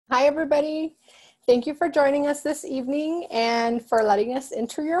Hi, everybody. Thank you for joining us this evening and for letting us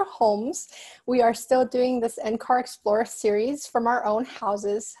into your homes. We are still doing this NCAR Explorer series from our own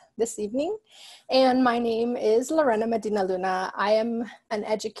houses this evening. And my name is Lorena Medina Luna. I am an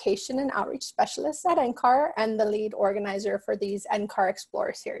education and outreach specialist at NCAR and the lead organizer for these NCAR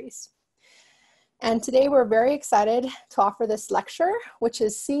Explorer series. And today we're very excited to offer this lecture, which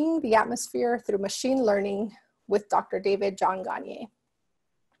is Seeing the Atmosphere Through Machine Learning with Dr. David John Gagne.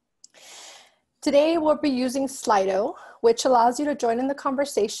 Today we'll be using Slido, which allows you to join in the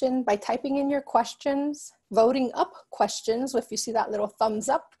conversation by typing in your questions, voting up questions. If you see that little thumbs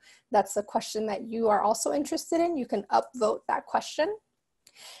up, that's a question that you are also interested in. You can upvote that question.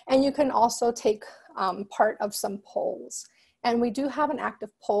 And you can also take part of some polls. And we do have an active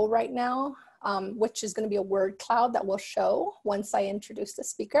poll right now, which is going to be a word cloud that will show once I introduce the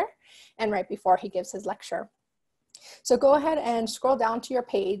speaker and right before he gives his lecture. So go ahead and scroll down to your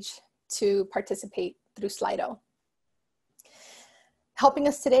page to participate through Slido. Helping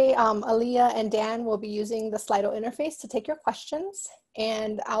us today, Aaliyah and Dan will be using the Slido interface to take your questions,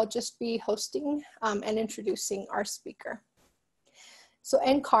 and I'll just be hosting and introducing our speaker. So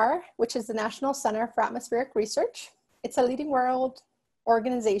NCAR, which is the National Center for Atmospheric Research, it's a leading world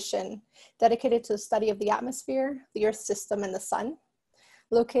organization dedicated to the study of the atmosphere, the Earth system, and the sun,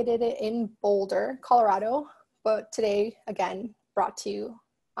 located in Boulder, Colorado, but today, again, brought to you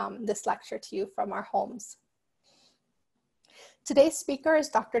this lecture to you from our homes. Today's speaker is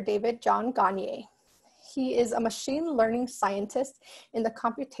Dr. David John Gagne. He is a machine learning scientist in the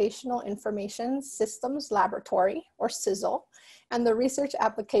Computational Information Systems Laboratory, or CISL, and the Research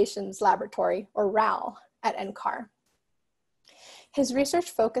Applications Laboratory, or RAL, at NCAR. His research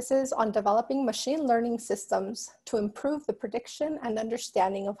focuses on developing machine learning systems to improve the prediction and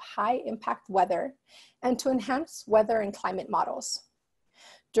understanding of high impact weather and to enhance weather and climate models.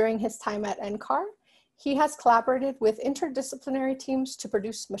 During his time at NCAR, he has collaborated with interdisciplinary teams to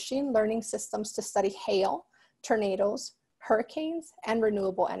produce machine learning systems to study hail, tornadoes, hurricanes, and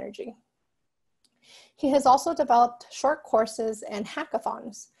renewable energy. He has also developed short courses and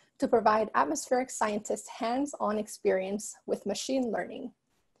hackathons to provide atmospheric scientists hands-on experience with machine learning.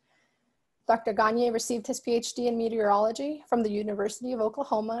 Dr. Gagne received his PhD in meteorology from the University of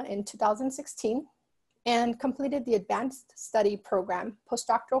Oklahoma in 2016 and completed the Advanced Study Program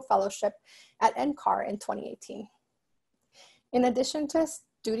postdoctoral fellowship at NCAR in 2018. In addition to his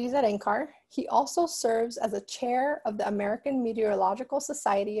duties at NCAR, he also serves as a chair of the American Meteorological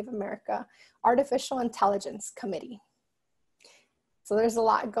Society of America Artificial Intelligence Committee. So there's a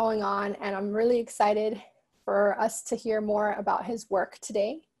lot going on, and I'm really excited for us to hear more about his work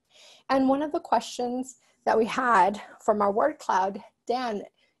today. And one of the questions that we had from our word cloud, Dan,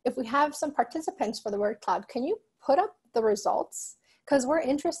 if we have some participants for the word cloud, can you put up the results? Because we're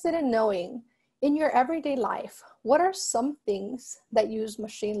interested in knowing, in your everyday life, what are some things that use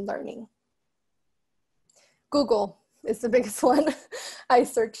machine learning? Google is the biggest one. I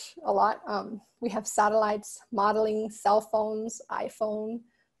search a lot. We have satellites, modeling, cell phones, iPhone,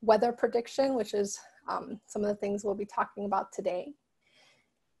 weather prediction, which is some of the things we'll be talking about today.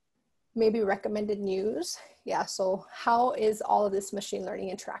 Maybe recommended news. Yeah, so how is all of this machine learning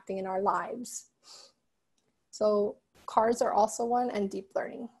interacting in our lives? So cars are also one, and deep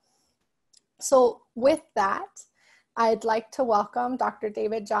learning. So with that, I'd like to welcome Dr.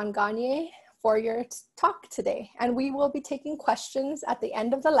 David John Gagne for your talk today. And we will be taking questions at the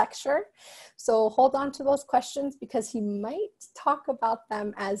end of the lecture. So hold on to those questions because he might talk about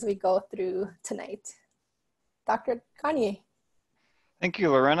them as we go through tonight. Dr. Gagne. Thank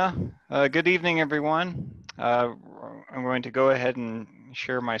you, Lorena. Good evening, everyone. I'm going to go ahead and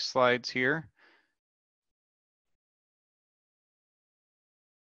share my slides here.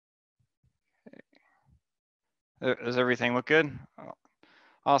 Does everything look good?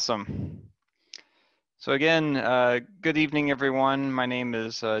 Awesome. So again, good evening, everyone. My name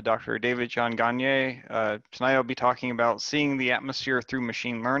is Dr. David John Gagne. Tonight I'll be talking about seeing the atmosphere through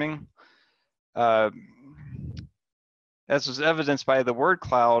machine learning. As was evidenced by the word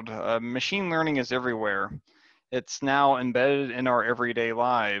cloud, machine learning is everywhere. It's now embedded in our everyday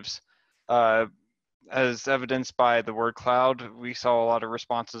lives. As evidenced by the word cloud, we saw a lot of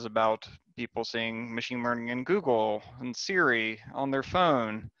responses about people seeing machine learning in Google and Siri, on their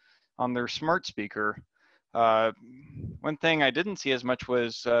phone, on their smart speaker. One thing I didn't see as much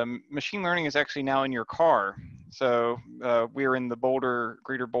was machine learning is actually now in your car. So we're in the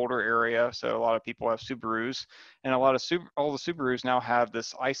greater Boulder area, so a lot of people have Subarus, and all the Subarus now have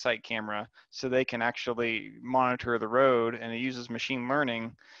this eyesight camera, so they can actually monitor the road, and it uses machine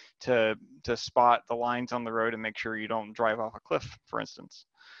learning to spot the lines on the road and make sure you don't drive off a cliff, for instance.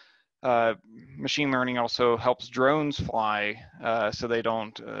 Machine learning also helps drones fly so they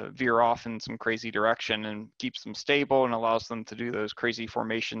don't veer off in some crazy direction, and keeps them stable and allows them to do those crazy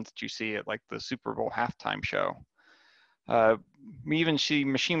formations that you see at like the Super Bowl halftime show. We even see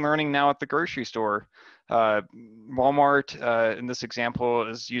machine learning now at the grocery store. Walmart, in this example,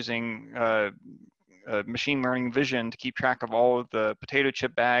 is using machine learning vision to keep track of all of the potato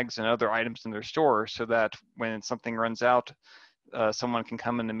chip bags and other items in their store, so that when something runs out, someone can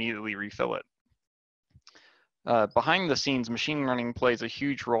come and immediately refill it. Behind the scenes, machine learning plays a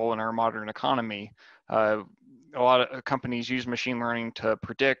huge role in our modern economy. A lot of companies use machine learning to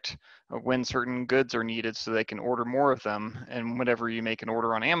predict when certain goods are needed so they can order more of them. And whenever you make an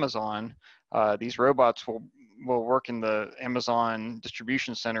order on Amazon, these robots will work in the Amazon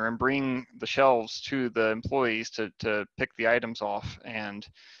distribution center and bring the shelves to the employees to pick the items off and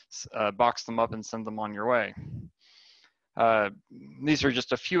box them up and send them on your way. These are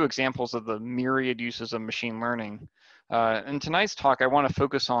just a few examples of the myriad uses of machine learning. In tonight's talk, I want to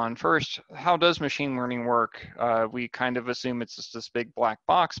focus on, first, how does machine learning work? We kind of assume it's just this big black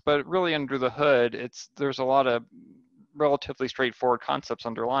box, but really under the hood, there's a lot of relatively straightforward concepts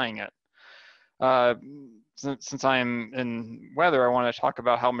underlying it. Since I'm in weather, I want to talk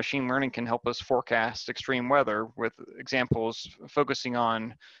about how machine learning can help us forecast extreme weather, with examples focusing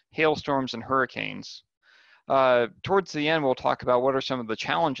on hailstorms and hurricanes. Towards the end, we'll talk about what are some of the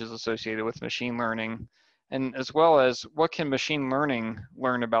challenges associated with machine learning, and as well as what can machine learning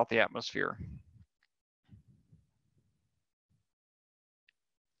learn about the atmosphere.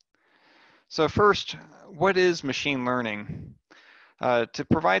 So first, what is machine learning? To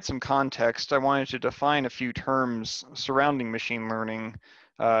provide some context, I wanted to define a few terms surrounding machine learning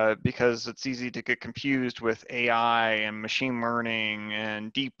because it's easy to get confused with AI and machine learning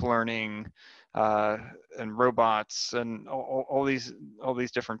and deep learning and robots and all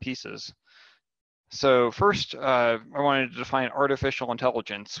these different pieces. So first, I wanted to define artificial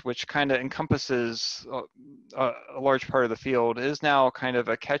intelligence, which kind of encompasses a large part of the field. It is now kind of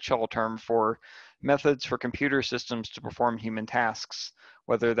a catch-all term for methods for computer systems to perform human tasks,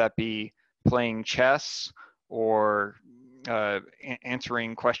 whether that be playing chess or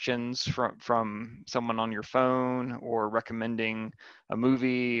answering questions from someone on your phone, or recommending a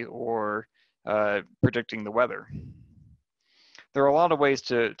movie, or predicting the weather. There are a lot of ways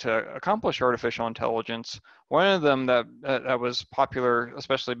to accomplish artificial intelligence. One of them that was popular,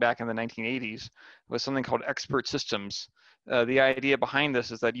 especially back in the 1980s, was something called expert systems. The idea behind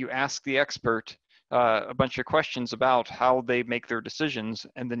this is that you ask the expert a bunch of questions about how they make their decisions,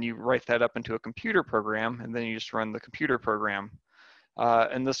 and then you write that up into a computer program, and then you just run the computer program.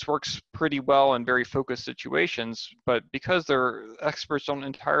 And this works pretty well in very focused situations, but because their experts don't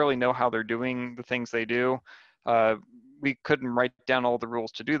entirely know how they're doing the things they do, we couldn't write down all the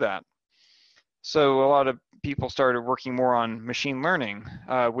rules to do that. So a lot of people started working more on machine learning,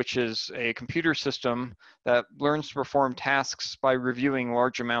 which is a computer system that learns to perform tasks by reviewing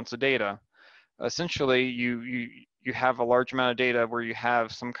large amounts of data. Essentially, you have a large amount of data where you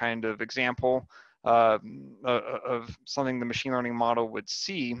have some kind of example of something the machine learning model would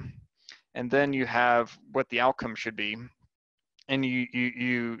see, and then you have what the outcome should be. And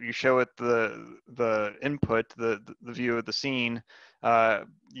you show it the input, the view of the scene.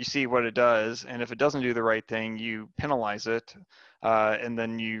 You see what it does, and if it doesn't do the right thing, you penalize it, and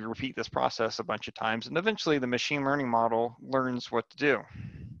then you repeat this process a bunch of times, and eventually the machine learning model learns what to do.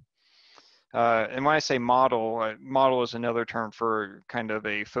 And when I say model, model is another term for kind of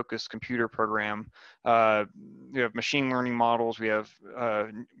a focused computer program. We have machine learning models. We have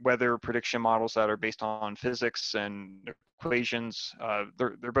weather prediction models that are based on physics and equations.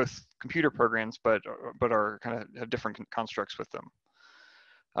 They're both computer programs, but are kind of have different constructs with them.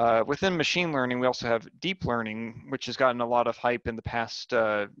 Within machine learning, we also have deep learning, which has gotten a lot of hype in the past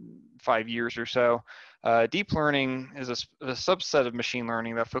 5 years or so. Deep learning is a subset of machine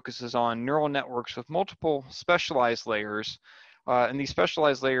learning that focuses on neural networks with multiple specialized layers. And these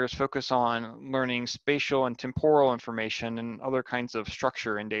specialized layers focus on learning spatial and temporal information and other kinds of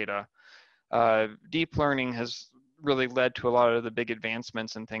structure in data. Deep learning has really led to a lot of the big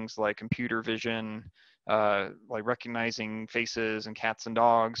advancements in things like computer vision, like recognizing faces and cats and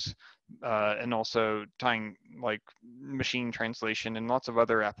dogs, and also tying like machine translation and lots of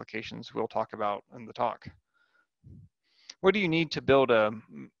other applications we'll talk about in the talk. What do you need to build one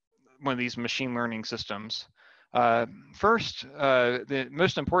of these machine learning systems? First, the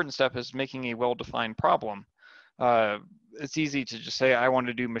most important step is making a well-defined problem. It's easy to just say, I want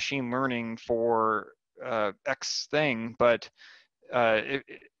to do machine learning for X thing, but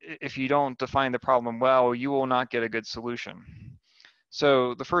if you don't define the problem well, you will not get a good solution.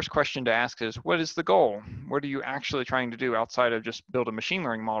 So the first question to ask is, what is the goal? What are you actually trying to do outside of just build a machine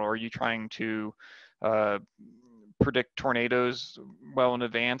learning model? Are you trying to predict tornadoes well in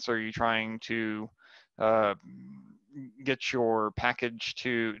advance? Are you trying to get your package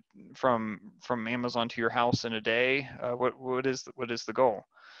from Amazon to your house in a day? What is the goal?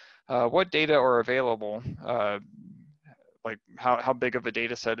 What data are available? Like how big of a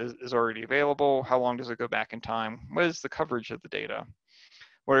data set is already available? How long does it go back in time? What is the coverage of the data?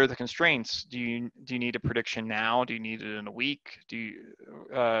 What are the constraints? Do you need a prediction now? Do you need it in a week?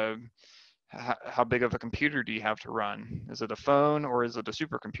 How big of a computer do you have to run? Is it a phone or is it a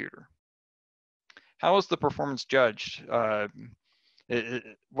supercomputer? How is the performance judged?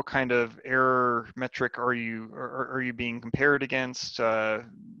 What kind of error metric are you being compared against?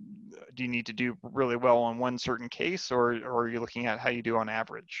 Do you need to do really well on one certain case, or are you looking at how you do on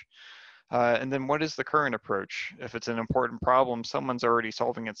average? And then what is the current approach? If it's an important problem, someone's already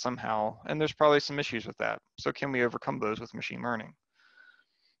solving it somehow, and there's probably some issues with that. So can we overcome those with machine learning?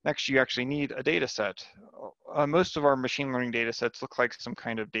 Next, you actually need a data set. Most of our machine learning data sets look like some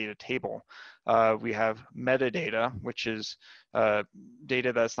kind of data table. We have metadata, which is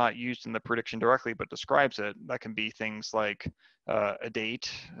data that's not used in the prediction directly, but describes it. That can be things like a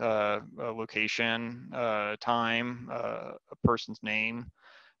date, a location, time, a person's name.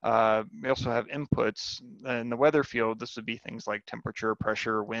 We also have inputs. In the weather field, this would be things like temperature,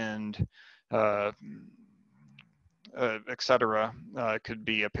 pressure, wind, etc. Could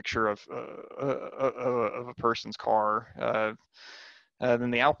be a picture of a person's car.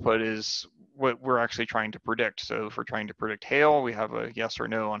 Then the output is what we're actually trying to predict. So if we're trying to predict hail, we have a yes or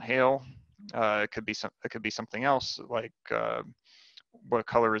no on hail. It could be something else like what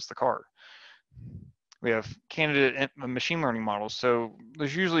color is the car. We have candidate machine learning models. So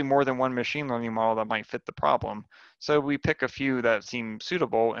there's usually more than one machine learning model that might fit the problem. So we pick a few that seem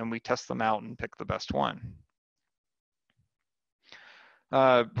suitable and we test them out and pick the best one.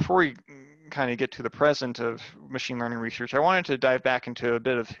 Before we kind of get to the present of machine learning research, I wanted to dive back into a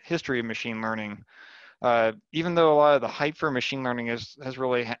bit of history of machine learning. Even though a lot of the hype for machine learning has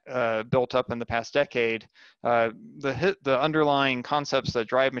really built up in the past decade, the underlying concepts that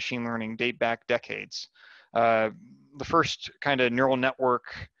drive machine learning date back decades. The first kind of neural network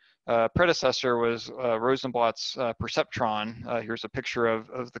predecessor was Rosenblatt's perceptron. Here's a picture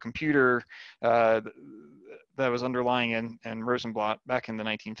of the computer that was underlying in Rosenblatt back in the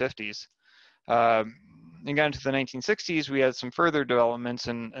 1950s. And got into the 1960s, we had some further developments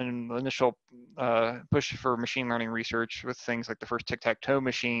and the initial push for machine learning research with things like the first tic-tac-toe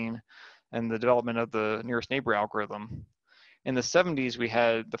machine and the development of the nearest neighbor algorithm. In the 70s, we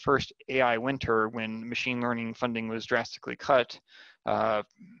had the first AI winter when machine learning funding was drastically cut,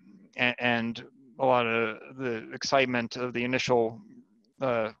 and a lot of the excitement of the initial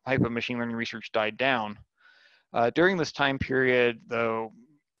hype of machine learning research died down. During this time period, though,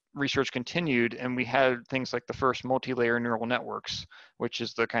 research continued, and we had things like the first multi-layer neural networks, which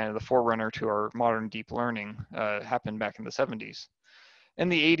is the kind of the forerunner to our modern deep learning, happened back in the 70s. In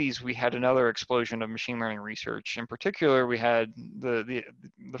the 80s, we had another explosion of machine learning research. In particular, we had the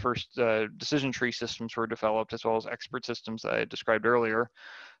first decision tree systems were developed, as well as expert systems that I described earlier,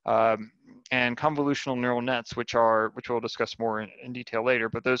 and convolutional neural nets, which we'll discuss more in detail later.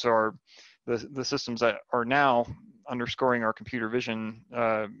 But those are the systems that are now underscoring our computer vision,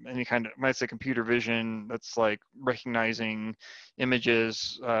 any kind of, might say computer vision that's like recognizing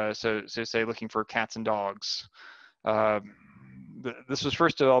images, so say looking for cats and dogs. This was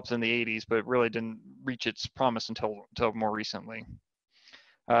first developed in the 80s, but really didn't reach its promise until more recently.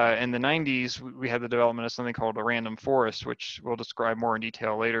 In the 90s, we had the development of something called a random forest, which we'll describe more in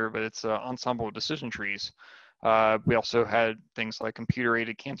detail later, but it's an ensemble of decision trees. We also had things like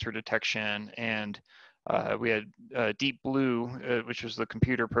computer-aided cancer detection, and we had Deep Blue, which was the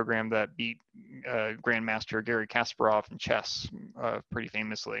computer program that beat Grandmaster Garry Kasparov in chess pretty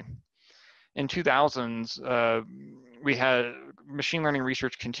famously. In 2000s, we had machine learning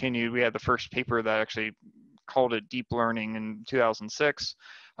research continued. We had the first paper that actually called it deep learning in 2006.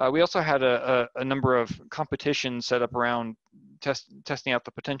 We also had a number of competitions set up around testing out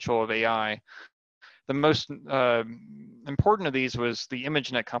the potential of AI. The most important of these was the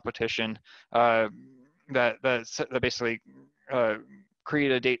ImageNet competition that basically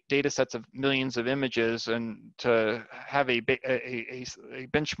created data sets of millions of images, and to have a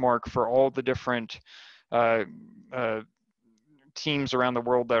benchmark for all the different teams around the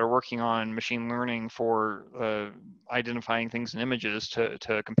world that are working on machine learning for identifying things in images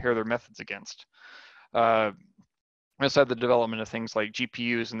to compare their methods against. aside the development of things like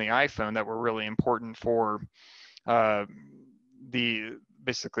GPUs and the iPhone that were really important for uh,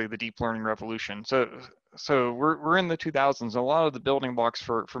 basically the deep learning revolution. So we're in the 2000s. A lot of the building blocks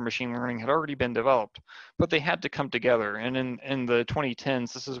for machine learning had already been developed, but they had to come together. And in the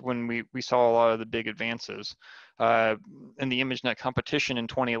 2010s, this is when we saw a lot of the big advances. In the ImageNet competition in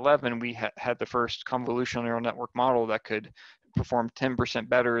 2011, we had the first convolutional neural network model that could perform 10%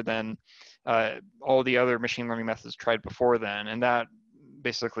 better than all the other machine learning methods tried before then. And that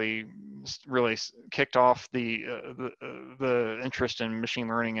basically really kicked off the interest in machine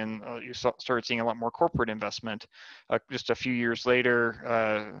learning, and you started seeing a lot more corporate investment. Just a few years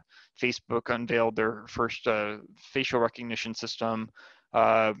later, Facebook unveiled their first facial recognition system,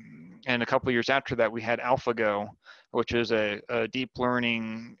 and a couple of years after that, we had AlphaGo, which is a deep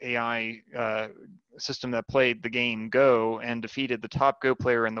learning AI system that played the game Go and defeated the top Go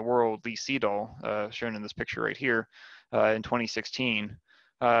player in the world, Lee Sedol, shown in this picture right here, in 2016.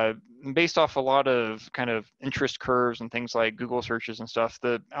 Based off a lot of kind of interest curves and things like Google searches and stuff,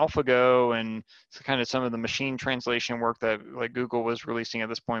 the AlphaGo and kind of some of the machine translation work that like Google was releasing at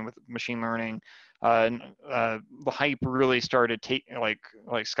this point with machine learning, the hype really started like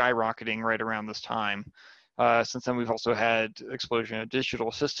skyrocketing right around this time. Since then, we've also had explosion of digital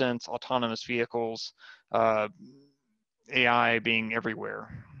assistants, autonomous vehicles, AI being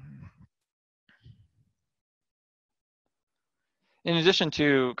everywhere. In addition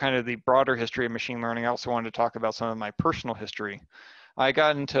to kind of the broader history of machine learning, I also wanted to talk about some of my personal history. I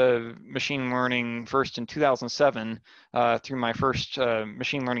got into machine learning first in 2007 through my first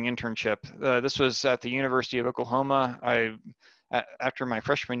machine learning internship. This was at the University of Oklahoma. After my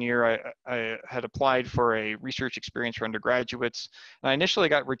freshman year, I had applied for a research experience for undergraduates. I initially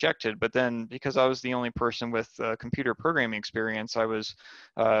got rejected, but then because I was the only person with computer programming experience, I was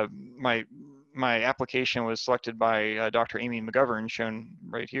my application was selected by Dr. Amy McGovern, shown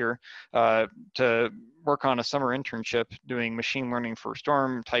right here, to work on a summer internship doing machine learning for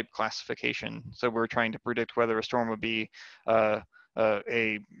storm type classification. So we're trying to predict whether a storm would be a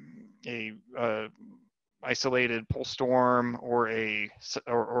isolated pulse storm or a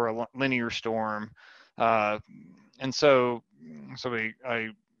linear storm, and so I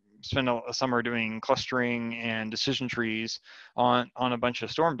spent a summer doing clustering and decision trees on a bunch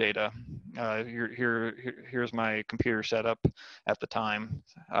of storm data. Here's my computer setup at the time,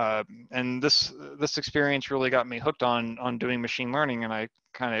 and this experience really got me hooked on doing machine learning, and I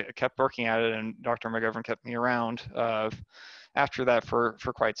kind of kept working at it, and Dr. McGovern kept me around. After that, for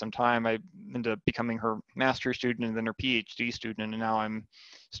quite some time, I ended up becoming her master's student and then her PhD student, and now I'm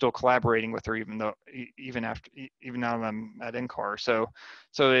still collaborating with her, even now I'm at NCAR. So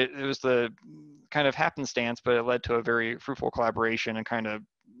it was the kind of happenstance, but it led to a very fruitful collaboration and kind of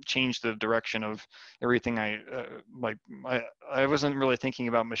changed the direction of everything. I wasn't really thinking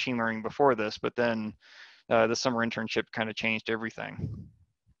about machine learning before this, but then the summer internship kind of changed everything.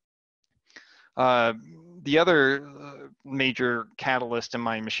 The other major catalyst in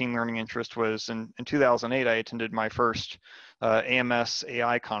my machine learning interest was in 2008, I attended my first AMS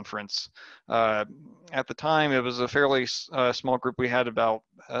AI conference. At the time, it was a fairly small group. We had about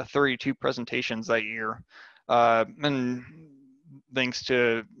 32 presentations that year. And thanks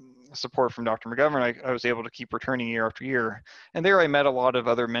to support from Dr. McGovern, I was able to keep returning year after year. And there I met a lot of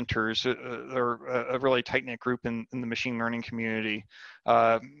other mentors, or a really tight-knit group in the machine learning community,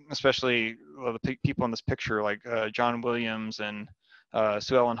 especially the people in this picture, like John Williams and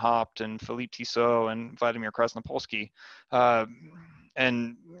Sue Ellen Haupt and Philippe Tissot and Vladimir Krasnopolsky.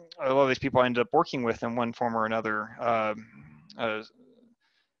 And a lot of these people I ended up working with in one form or another.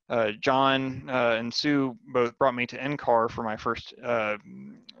 John and Sue both brought me to NCAR for my first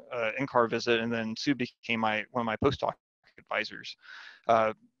NCAR visit, and then Sue became one of my postdoc advisors.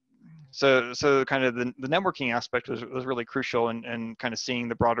 So kind of the networking aspect was really crucial, and kind of seeing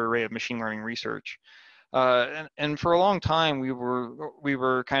the broader array of machine learning research. And for a long time, we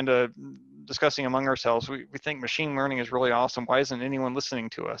were kind of discussing among ourselves, we think machine learning is really awesome. Why isn't anyone listening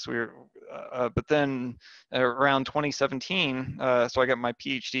to us? But then around 2017, so I got my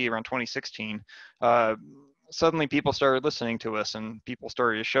PhD around 2016, suddenly people started listening to us, and people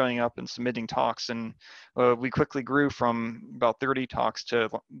started showing up and submitting talks, and we quickly grew from about 30 talks to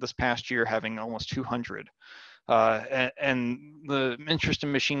this past year having almost 200. And the interest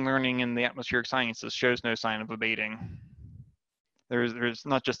in machine learning and the atmospheric sciences shows no sign of abating. There's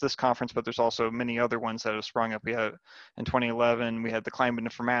not just this conference, but there's also many other ones that have sprung up. We had in 2011, we had the Climate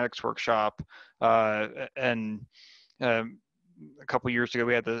Informatics Workshop, and a couple years ago,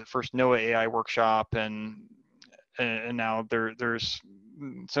 we had the first NOAA AI Workshop, and now there's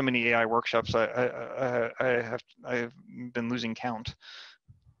so many AI workshops, I've been losing count.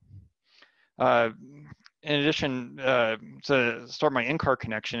 In addition, to start my NCAR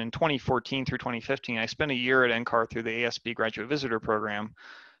connection in 2014 through 2015, I spent a year at NCAR through the ASB Graduate Visitor Program.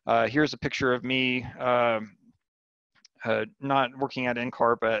 Here's a picture of me not working at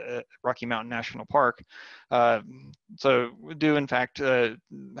NCAR, but at Rocky Mountain National Park. So we do, in fact,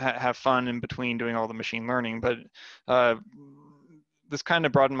 have fun in between doing all the machine learning, but this kind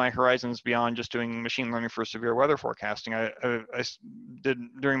of broadened my horizons beyond just doing machine learning for severe weather forecasting. I did,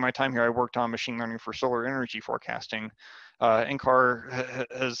 during my time here, I worked on machine learning for solar energy forecasting.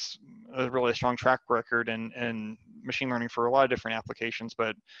 NCAR has a really strong track record in machine learning for a lot of different applications,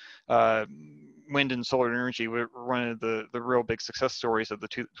 but wind and solar energy were one of the real big success stories of the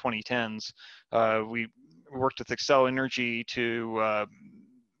 2010s. We worked with Excel Energy to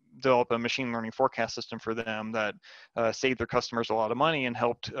develop a machine learning forecast system for them that saved their customers a lot of money and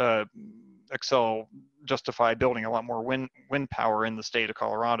helped Excel justify building a lot more wind power in the state of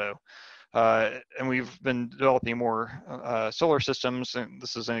Colorado. And we've been developing more solar systems, and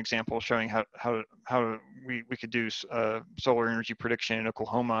this is an example showing how we could do solar energy prediction in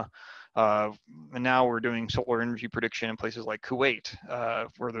Oklahoma. And now we're doing solar energy prediction in places like Kuwait,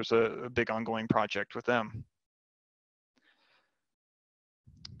 where there's a big ongoing project with them.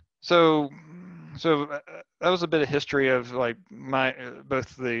 So that was a bit of history of like my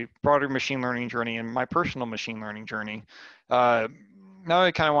both the broader machine learning journey and my personal machine learning journey. Now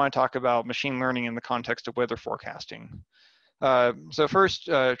I kind of want to talk about machine learning in the context of weather forecasting. So first,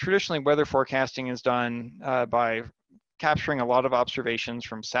 traditionally weather forecasting is done by capturing a lot of observations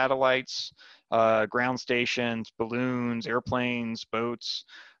from satellites, ground stations, balloons, airplanes, boats,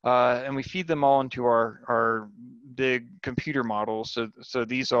 and we feed them all into our big computer models. So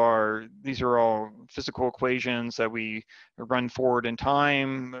these are all physical equations that we run forward in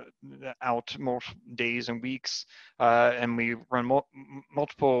time, out multiple days and weeks, and we run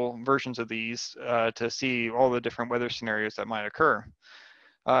multiple versions of these to see all the different weather scenarios that might occur.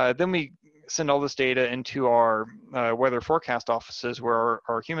 Then we send all this data into our weather forecast offices, where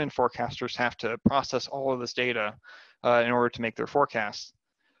our human forecasters have to process all of this data in order to make their forecasts.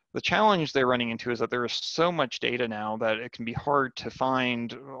 The challenge they're running into is that there is so much data now that it can be hard to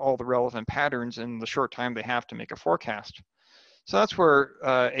find all the relevant patterns in the short time they have to make a forecast. So that's where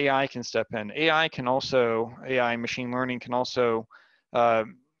AI can step in. AI machine learning can also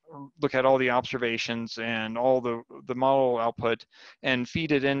look at all the observations and all the model output and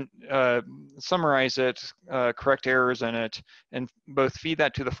feed it in, summarize it, correct errors in it, and both feed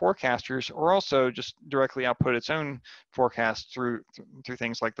that to the forecasters or also just directly output its own forecast through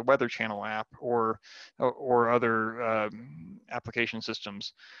things like the Weather Channel app or other application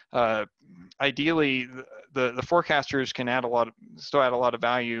systems. Ideally, the forecasters can still add a lot of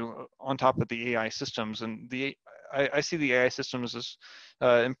value on top of the AI systems, and I see the AI systems as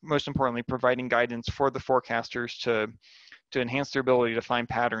most importantly providing guidance for the forecasters to enhance their ability to find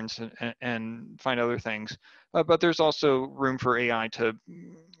patterns and find other things. But there's also room for AI to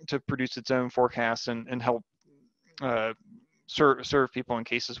produce its own forecasts and help serve people in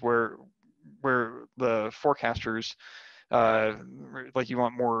cases where the forecasters like you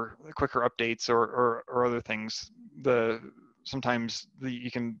want more quicker updates or other things. Sometimes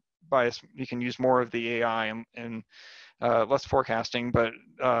you can use more of the AI and less forecasting, but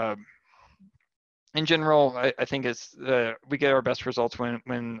in general, I think it's we get our best results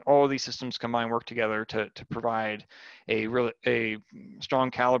when all of these systems combine, work together to provide a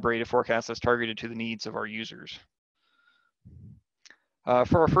strong calibrated forecast that's targeted to the needs of our users.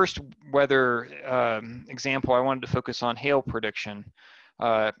 For our first weather example, I wanted to focus on hail prediction.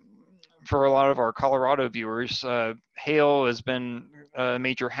 For a lot of our Colorado viewers, hail has been a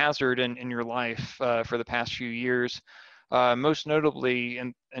major hazard in your life for the past few years. Most notably,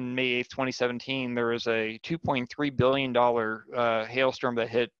 in May 8th, 2017, there was a $2.3 billion hailstorm that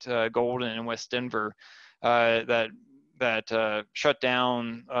hit Golden and West Denver that shut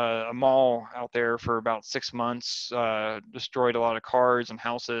down a mall out there for about 6 months, destroyed a lot of cars and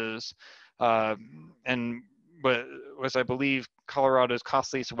houses, and was, I believe, Colorado's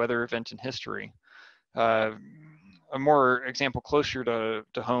costliest weather event in history. A more example closer to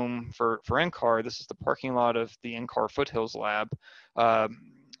home for NCAR, this is the parking lot of the NCAR Foothills Lab.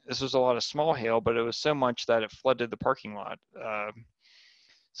 This was a lot of small hail, but it was so much that it flooded the parking lot.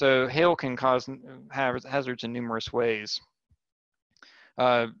 So hail can cause hazards in numerous ways.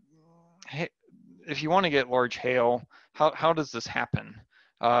 If you want to get large hail, how does this happen?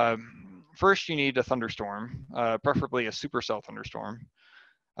 First, you need a thunderstorm, preferably a supercell thunderstorm.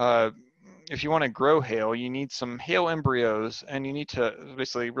 if you want to grow hail, you need some hail embryos, and you need to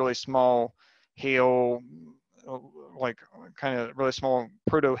basically really small hail, like kind of really small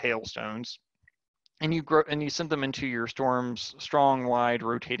proto hailstones, and you send them into your storm's strong, wide,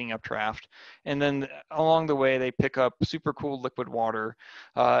 rotating updraft, and then along the way they pick up super cool liquid water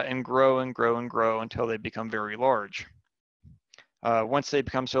and grow and grow and grow until they become very large. Once they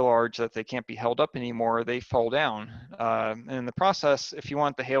become so large that they can't be held up anymore, they fall down. And in the process, if you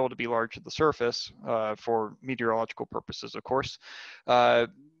want the hail to be large at the surface, for meteorological purposes, of course,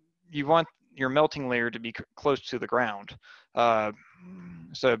 you want your melting layer to be close to the ground.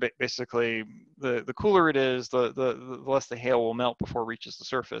 So basically, the cooler it is, the less the hail will melt before it reaches the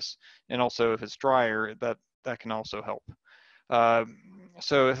surface. And also, if it's drier, that can also help.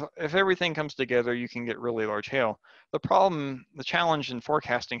 So if everything comes together, you can get really large hail. The challenge in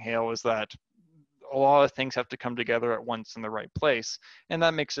forecasting hail is that a lot of things have to come together at once in the right place, and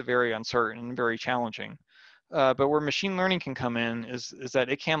that makes it very uncertain and very challenging. But where machine learning can come in is that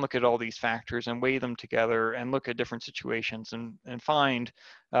it can look at all these factors and weigh them together and look at different situations and find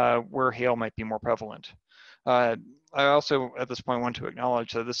where hail might be more prevalent. I also, at this point, want to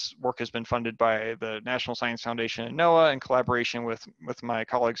acknowledge that this work has been funded by the National Science Foundation and NOAA in collaboration with my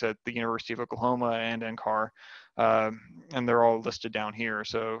colleagues at the University of Oklahoma and NCAR, and they're all listed down here.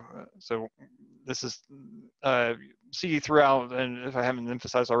 So this is, see throughout, and if I haven't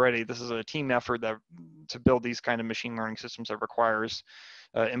emphasized already, this is a team effort to build these kind of machine learning systems that requires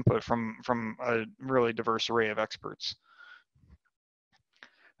input from a really diverse array of experts.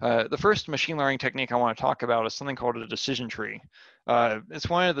 The first machine learning technique I want to talk about is something called a decision tree. It's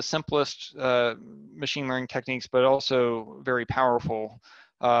one of the simplest machine learning techniques, but also very powerful.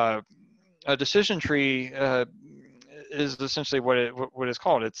 A decision tree is essentially what it's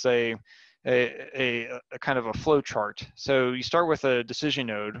called. It's a kind of a flow chart. So you start with a decision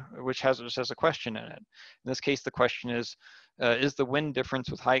node, which has a question in it. In this case, the question is the wind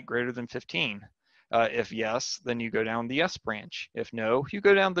difference with height greater than 15? If yes, then you go down the yes branch. If no, you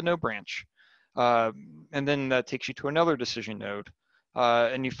go down the no branch. And then that takes you to another decision node.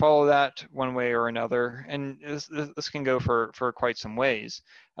 And you follow that one way or another. And this can go for quite some ways.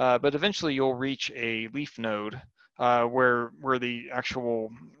 But eventually you'll reach a leaf node where the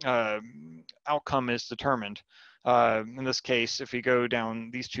actual outcome is determined. In this case, if we go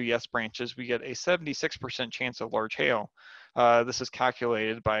down these two yes branches, we get a 76% chance of large hail. This is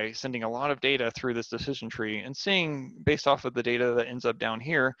calculated by sending a lot of data through this decision tree and seeing, based off of the data that ends up down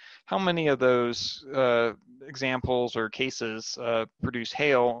here, how many of those examples or cases produce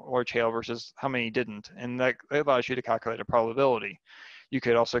large hail versus how many didn't. And that allows you to calculate a probability. You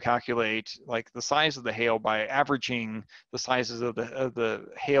could also calculate like the size of the hail by averaging the sizes of the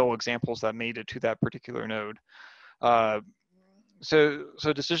hail examples that made it to that particular node. So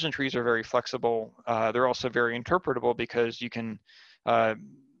decision trees are very flexible. They're also very interpretable because you can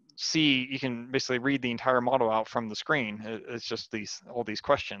you can basically read the entire model out from the screen. It's just all these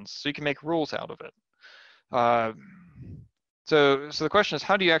questions. So you can make rules out of it. So the question is,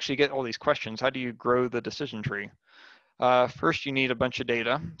 how do you actually get all these questions? How do you grow the decision tree? First, you need a bunch of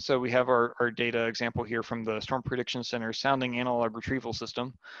data. So we have our data example here from the Storm Prediction Center Sounding Analog Retrieval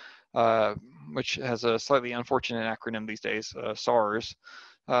System, which has a slightly unfortunate acronym these days, SARS.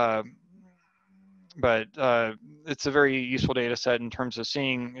 But it's a very useful data set in terms of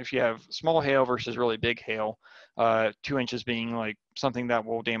seeing if you have small hail versus really big hail, 2 inches being like something that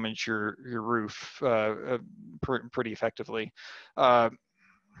will damage your roof pretty effectively.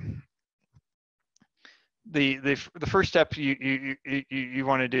 The first step you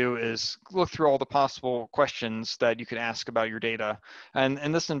want to do is look through all the possible questions that you could ask about your data,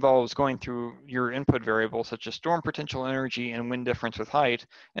 and this involves going through your input variables such as storm potential energy and wind difference with height,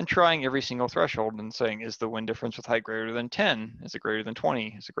 and trying every single threshold and saying, is the wind difference with height greater than 10? Is it greater than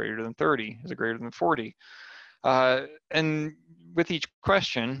 20? Is it greater than 30? Is it greater than 40? And with each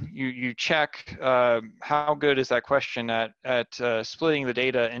question, you check how good is that question at splitting the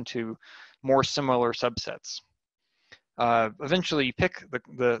data into more similar subsets. Eventually, you pick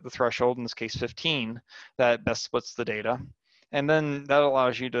the threshold, in this case 15, that best splits the data, and then that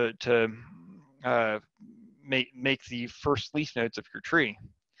allows you to make the first leaf nodes of your tree.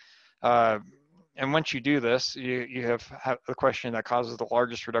 And once you do this, you have the question that causes the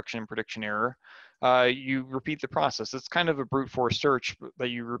largest reduction in prediction error. You repeat the process. It's kind of a brute force search that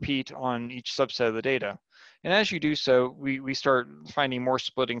you repeat on each subset of the data. And as you do so, we start finding more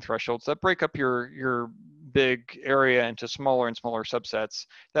splitting thresholds that break up your big area into smaller and smaller subsets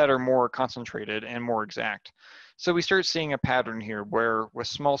that are more concentrated and more exact. So we start seeing a pattern here where with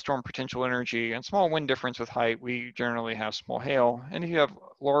small storm potential energy and small wind difference with height, we generally have small hail. And if you have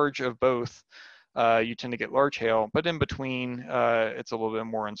large of both, you tend to get large hail, but in between, it's a little bit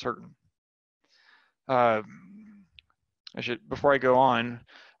more uncertain. Before I go on,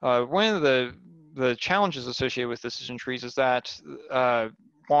 one of the challenges associated with decision trees is that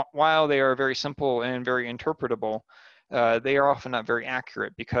while they are very simple and very interpretable, they are often not very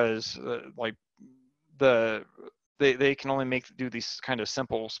accurate because like they can only do these kind of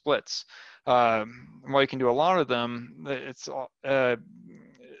simple splits. While you can do a lot of them, it's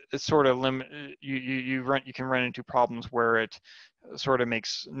sort of you can run into problems where it sort of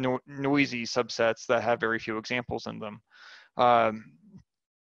makes noisy subsets that have very few examples in them. And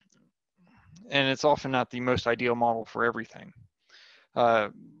it's often not the most ideal model for everything.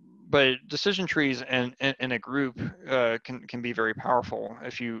 But decision trees in a group can be very powerful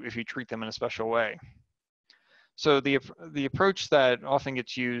if you treat them in a special way. So the approach that often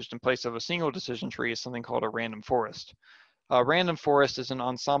gets used in place of a single decision tree is something called a random forest. A random forest is an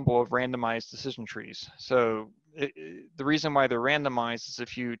ensemble of randomized decision trees. So the reason why they're randomized is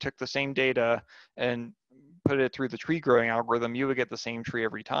if you took the same data and put it through the tree growing algorithm, you would get the same tree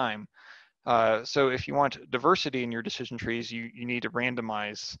every time. So if you want diversity in your decision trees, you need to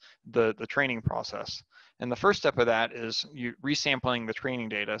randomize the training process. And the first step of that is you resampling the training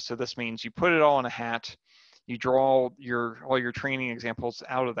data. So this means you put it all in a hat, you draw all your training examples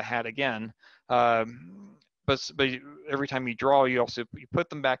out of the hat again. But every time you draw, you put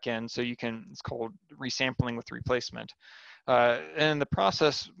them back in, so you can, it's called resampling with replacement. And in the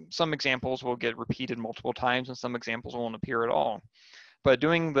process, some examples will get repeated multiple times and some examples won't appear at all. But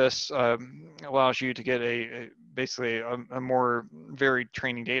doing this allows you to get basically a more varied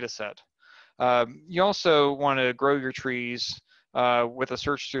training data set. You also want to grow your trees with a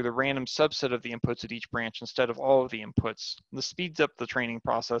search through the random subset of the inputs at each branch instead of all of the inputs. This speeds up the training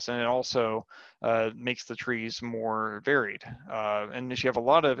process, and it also makes the trees more varied. And if you have a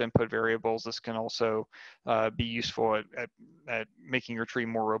lot of input variables, this can also be useful at making your tree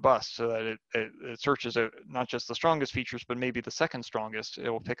more robust, so that it searches out not just the strongest features, but maybe the second strongest. It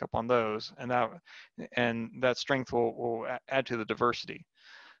will pick up on those, and that strength will add to the diversity.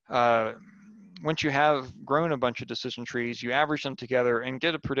 Once you have grown a bunch of decision trees, you average them together and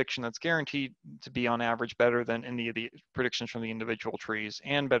get a prediction that's guaranteed to be on average better than any of the predictions from the individual trees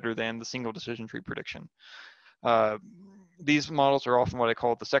and better than the single decision tree prediction. These models are often what I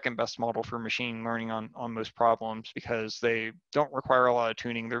call the second best model for machine learning on most problems because they don't require a lot of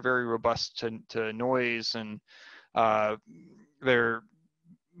tuning. They're very robust to noise, and they're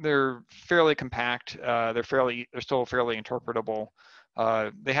fairly compact. They're still fairly interpretable.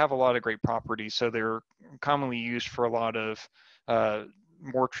 They have a lot of great properties, so they're commonly used for a lot of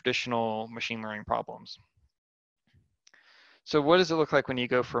more traditional machine learning problems. So what does it look like when you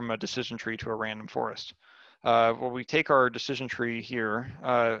go from a decision tree to a random forest? Well, we take our decision tree here,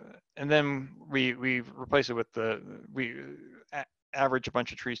 and then we replace it with we average a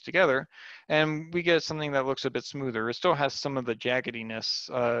bunch of trees together, and we get something that looks a bit smoother. It still has some of the jaggediness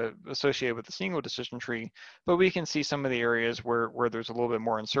associated with the single decision tree, but we can see some of the areas where there's a little bit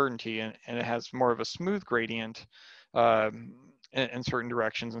more uncertainty, and it has more of a smooth gradient in certain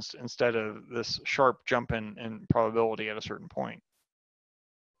directions instead of this sharp jump in probability at a certain point.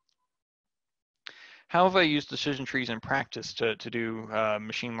 How have I used decision trees in practice to do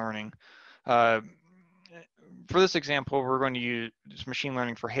machine learning? For this example, we're going to use machine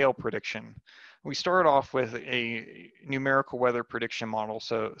learning for hail prediction. We start off with a numerical weather prediction model.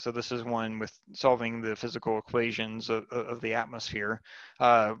 So this is one with solving the physical equations of the atmosphere.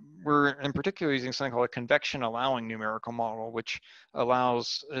 We're in particular using something called a convection allowing numerical model, which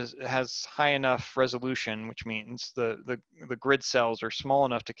has high enough resolution, which means the grid cells are small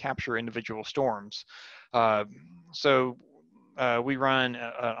enough to capture individual storms. We run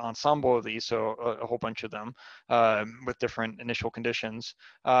an ensemble of these, so a whole bunch of them with different initial conditions.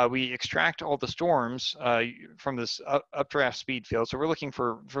 We extract all the storms from this updraft speed field. So we're looking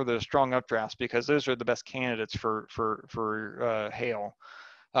for the strong updrafts because those are the best candidates for hail.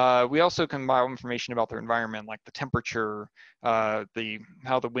 We also compile information about their environment, like the temperature, how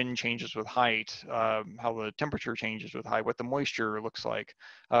the wind changes with height, how the temperature changes with height, what the moisture looks like,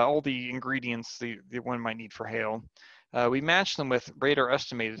 all the ingredients the one might need for hail. We match them with radar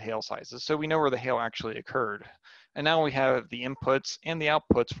estimated hail sizes, so we know where the hail actually occurred. And now we have the inputs and the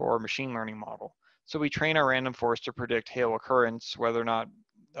outputs for our machine learning model. So we train our random forest to predict hail occurrence, whether or not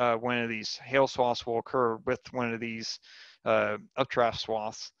one of these hail swaths will occur with one of these updraft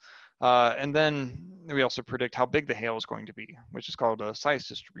swaths. And then we also predict how big the hail is going to be, which is called a size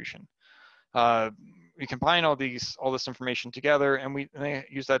distribution. we combine all this information together, and they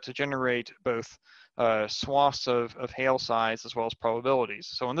use that to generate both swaths of hail size as well as probabilities.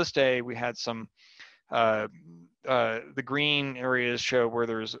 So on this day, we had some, the green areas show where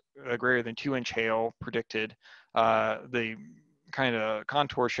there's a greater than 2-inch hail predicted. The kind of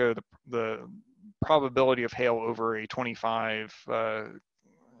contour show the probability of hail over a 25,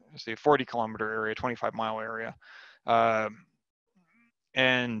 say 40-kilometer area, 25-mile area.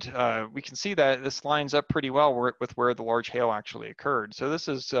 And we can see that this lines up pretty well with where the large hail actually occurred. So this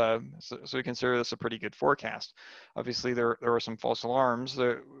is, so we consider this a pretty good forecast. Obviously, there were some false alarms.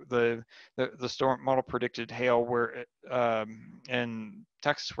 The storm model predicted hail where in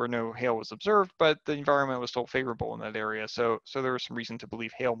Texas where no hail was observed, but the environment was still favorable in that area. So there was some reason to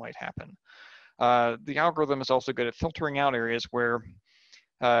believe hail might happen. The algorithm is also good at filtering out areas where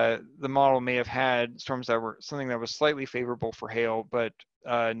the model may have had storms that were something that was slightly favorable for hail, but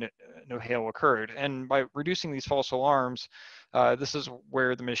no hail occurred. And by reducing these false alarms, this is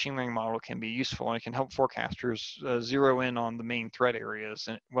where the machine learning model can be useful, and it can help forecasters zero in on the main threat areas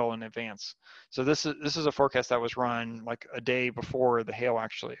well in advance. So this is a forecast that was run like a day before the hail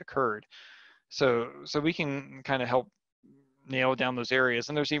actually occurred. So we can kind of help nail down those areas,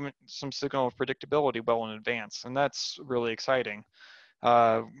 and there's even some signal of predictability well in advance, and that's really exciting.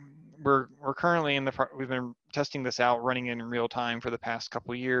 We're currently we've been testing this out, running in real time for the past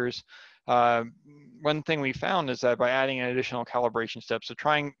couple of years. One thing we found is that by adding an additional calibration step, so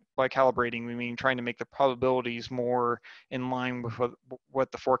by calibrating, we mean trying to make the probabilities more in line with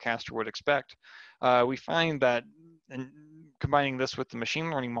what the forecaster would expect. We find that in combining this with the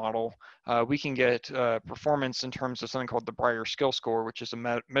machine learning model, we can get performance in terms of something called the Breyer skill score, which is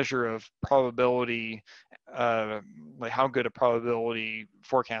a measure of probability, like how good a probability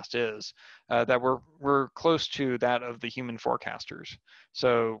forecast is, that we're close to that of the human forecasters.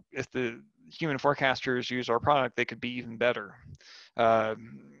 So if the human forecasters use our product, they could be even better. That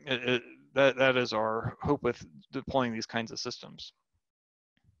is our hope with deploying these kinds of systems.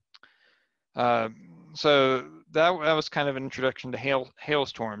 So that was kind of an introduction to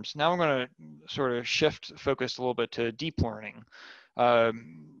hailstorms. Now I'm going to sort of shift focus a little bit to deep learning.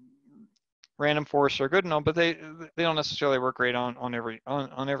 Random forests are good and all, but they don't necessarily work great on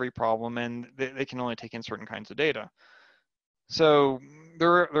every problem, and they can only take in certain kinds of data. So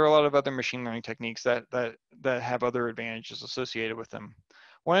there are a lot of other machine learning techniques that have other advantages associated with them.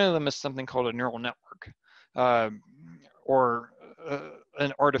 One of them is something called a neural network, or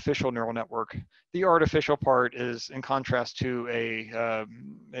an artificial neural network. The artificial part is in contrast to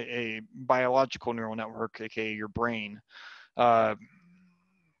a biological neural network, aka your brain. But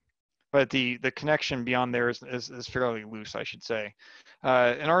the connection beyond there is fairly loose, I should say.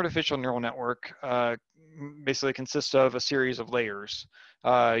 An artificial neural network basically consists of a series of layers.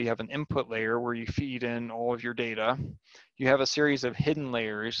 You have an input layer where you feed in all of your data. You have a series of hidden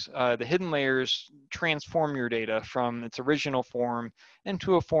layers. The hidden layers transform your data from its original form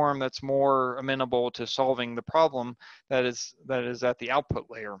into a form that's more amenable to solving the problem that is at the output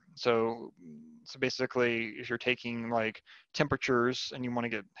layer. So basically, if you're taking like temperatures and you want to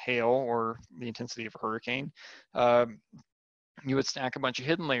get hail or the intensity of a hurricane, you would stack a bunch of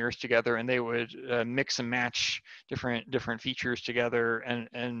hidden layers together, and they would mix and match different features together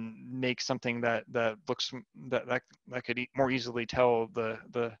and make something that looks that could more easily tell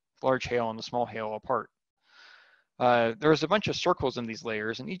the large hail and the small hail apart. There's a bunch of circles in these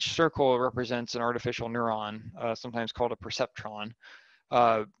layers, and each circle represents an artificial neuron, sometimes called a perceptron.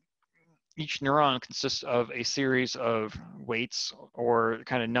 Each neuron consists of a series of weights or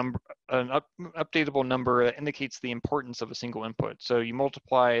kind of an updatable number that indicates the importance of a single input. So you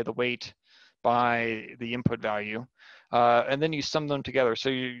multiply the weight by the input value, and then you sum them together. So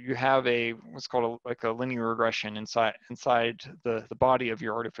you have what's called like a linear regression inside the body of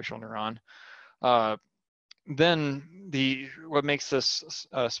your artificial neuron. Then what makes this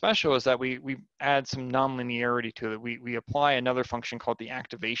special is that we add some nonlinearity to it. We apply another function called the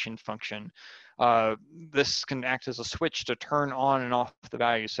activation function. This can act as a switch to turn on and off the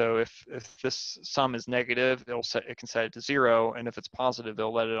value. So if this sum is negative, it can set it to 0, and if it's positive,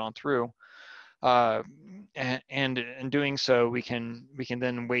 it'll let it on through. And in doing so, we can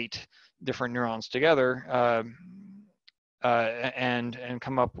then weight different neurons together. And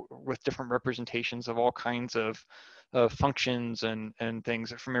come up with different representations of all kinds of functions and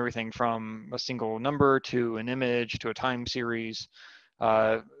things, from everything from a single number to an image to a time series.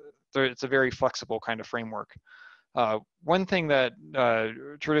 It's a very flexible kind of framework. One thing that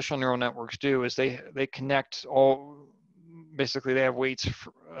traditional neural networks do is they connect all. Basically, they have weights.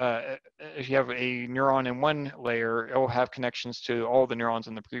 If you have a neuron in one layer, it will have connections to all the neurons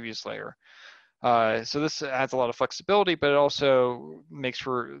in the previous layer. So this adds a lot of flexibility, but it also makes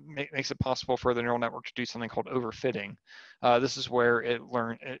it possible for the neural network to do something called overfitting. This is where it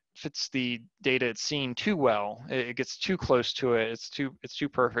fits the data it's seeing too well. It gets too close to it. It's too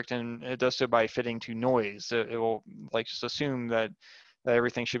perfect, and it does so by fitting to noise. It will like just assume that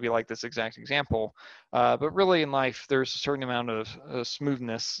everything should be like this exact example. But really in life, there's a certain amount of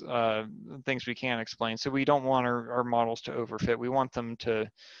smoothness, things we can't explain. So we don't want our models to overfit. We want them to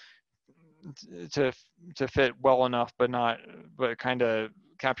fit well enough, but kind of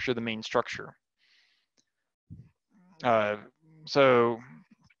capture the main structure. So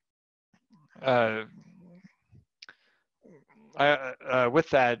with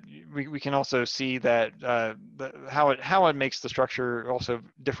that, we can also see that how it makes the structure also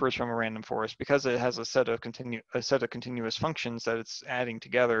differs from a random forest because it has a set of continuous functions that it's adding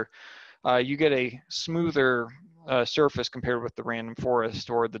together. You get a smoother surface compared with the random forest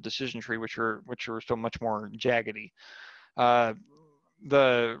or the decision tree, which are still much more jaggedy.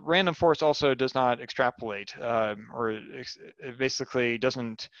 The random forest also does not extrapolate, or it basically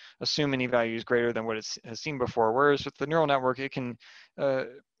doesn't assume any values greater than what it has seen before. Whereas with the neural network, it can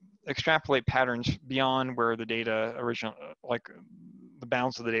extrapolate patterns beyond where the data like the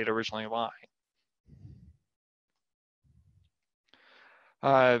bounds of the data originally lie.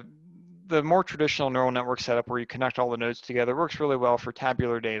 The more traditional neural network setup where you connect all the nodes together works really well for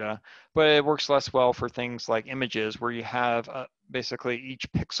tabular data, but it works less well for things like images where you have basically each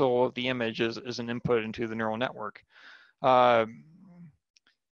pixel of the image is an input into the neural network. But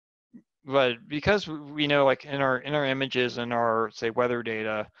because we know, like in our images and our, say, weather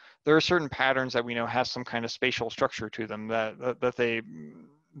data, there are certain patterns that we know has some kind of spatial structure to them that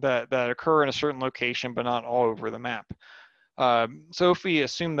occur in a certain location but not all over the map. So if we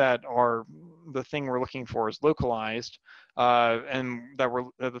assume that the thing we're looking for is localized, and that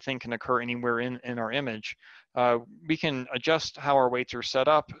the thing can occur anywhere in our image, we can adjust how our weights are set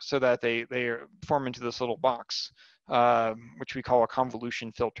up so that they form into this little box, which we call a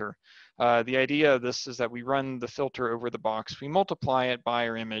convolution filter. The idea of this is that we run the filter over the box, we multiply it by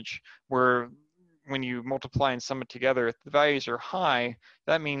our image, where when you multiply and sum it together, if the values are high,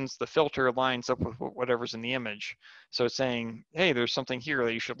 that means the filter lines up with whatever's in the image. So it's saying, hey, there's something here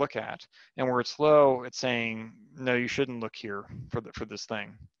that you should look at. And where it's low, it's saying, no, you shouldn't look here for this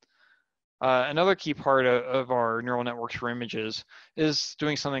thing. Another key part of our neural networks for images is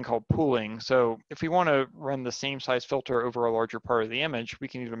doing something called pooling. So if we want to run the same size filter over a larger part of the image, we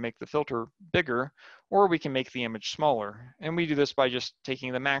can either make the filter bigger or we can make the image smaller. And we do this by just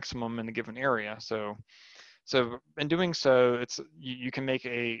taking the maximum in a given area. So in doing so, you can make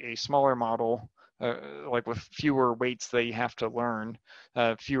a smaller model, like with fewer weights that you have to learn,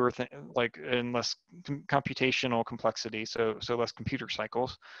 and less computational complexity, so less computer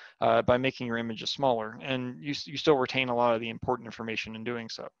cycles, by making your images smaller, and you still retain a lot of the important information in doing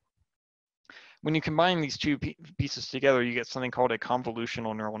so. When you combine these two pieces together, you get something called a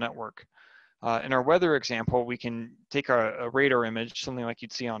convolutional neural network. In our weather example, we can take a radar image, something like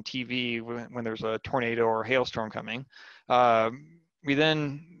you'd see on TV when there's a tornado or a hailstorm coming. We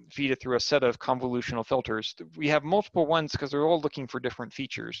then feed it through a set of convolutional filters. We have multiple ones because they're all looking for different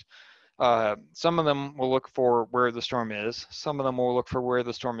features. Some of them will look for where the storm is. Some of them will look for where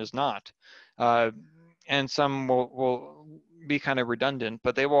the storm is not. And some will be kind of redundant,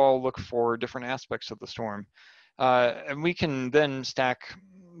 but they will all look for different aspects of the storm. And we can then stack,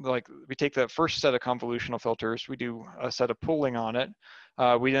 like we take that first set of convolutional filters, we do a set of pooling on it.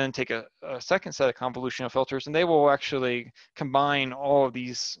 We then take a second set of convolutional filters, and they will actually combine all of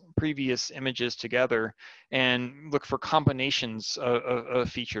these previous images together and look for combinations of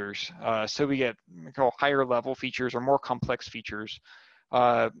features. So we call higher level features or more complex features.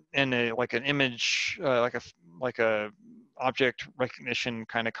 In like an image, like a object recognition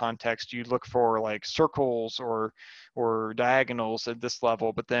kind of context, you look for like circles or diagonals at this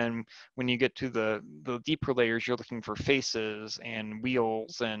level, but then when you get to the deeper layers, you're looking for faces and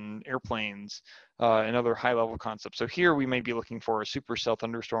wheels and airplanes and other high level concepts. So here we may be looking for a supercell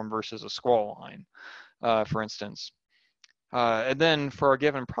thunderstorm versus a squall line, for instance. And then for our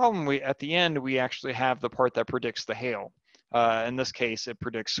given problem, at the end, we actually have the part that predicts the hail. In this case, it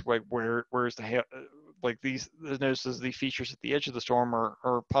predicts like where's the hail, like notices the features at the edge of the storm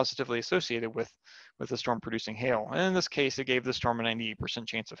are positively associated with the storm producing hail. And in this case, it gave the storm a 98%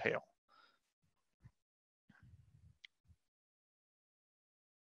 chance of hail.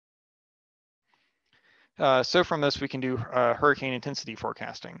 So from this, we can do hurricane intensity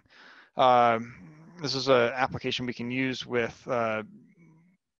forecasting. This is an application we can use with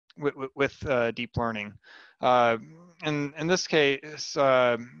deep learning. And in this case,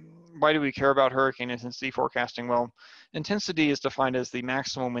 why do we care about hurricane intensity forecasting? Well, intensity is defined as the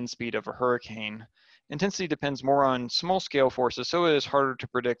maximum wind speed of a hurricane. Intensity depends more on small scale forces, so it is harder to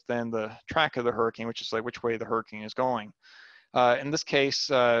predict than the track of the hurricane, which is like which way the hurricane is going. In this case,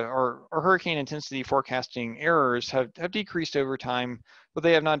 our hurricane intensity forecasting errors have decreased over time, but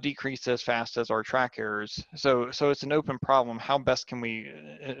they have not decreased as fast as our track errors. So it's an open problem. How best can we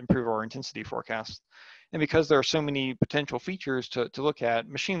improve our intensity forecast? And because there are so many potential features to look at,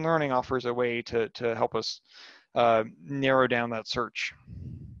 machine learning offers a way to help us narrow down that search.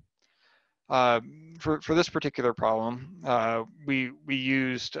 For this particular problem, we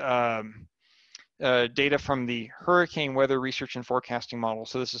used data from the hurricane weather research and forecasting model.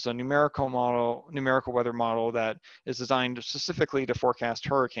 So this is a numerical weather model that is designed specifically to forecast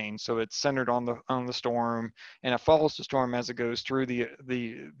hurricanes. So it's centered on the storm, and it follows the storm as it goes through the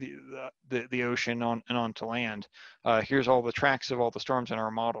ocean and onto land. Here's all the tracks of all the storms in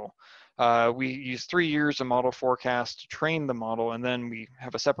our model. We use 3 years of model forecast to train the model, and then we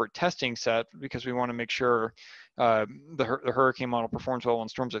have a separate testing set because we want to make sure the hurricane model performs well on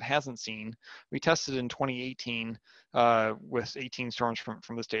storms it hasn't seen. We tested in 2018 with 18 storms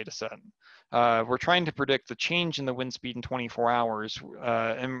from this data set. We're trying to predict the change in the wind speed in 24 hours,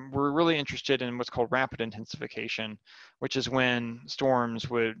 and we're really interested in what's called rapid intensification, which is when storms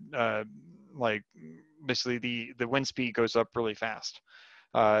would, basically the wind speed goes up really fast.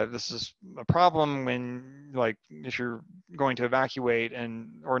 This is a problem when, if you're going to evacuate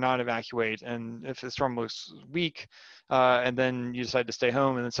or not evacuate, and if the storm looks weak, and then you decide to stay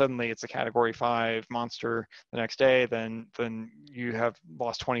home, and then suddenly it's a Category 5 monster the next day, then you have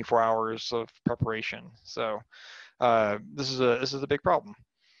lost 24 hours of preparation. So this is a big problem.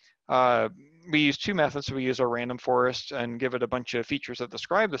 We use 2 methods. So we use our random forest and give it a bunch of features that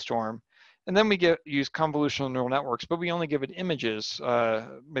describe the storm. And then we use convolutional neural networks, but we only give it images,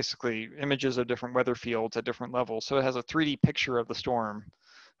 basically images of different weather fields at different levels. So it has a 3D picture of the storm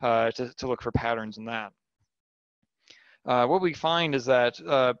to look for patterns in that. What we find is that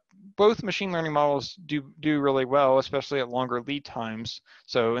both machine learning models do really well, especially at longer lead times.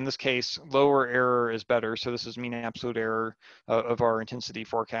 So in this case, lower error is better. So this is mean absolute error of our intensity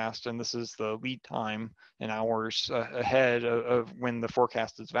forecast, and this is the lead time in hours ahead of when the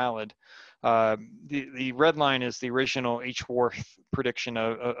forecast is valid. The red line is the original H-Worth prediction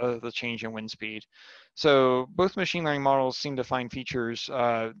of the change in wind speed. So both machine learning models seem to find features.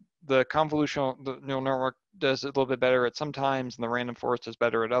 The convolutional neural network does it a little bit better at some times, and the random forest is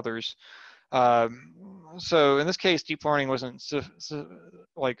better at others. So in this case, deep learning wasn't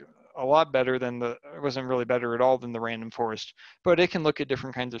a lot better than it wasn't really better at all than the random forest, but it can look at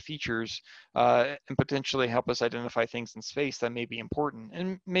different kinds of features and potentially help us identify things in space that may be important,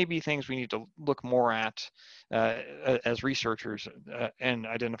 and maybe things we need to look more at as researchers and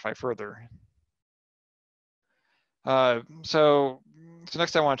identify further. So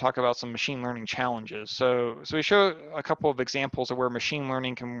next I want to talk about some machine learning challenges. So we show a couple of examples of where machine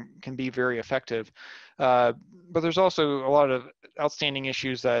learning can be very effective, but there's also a lot of outstanding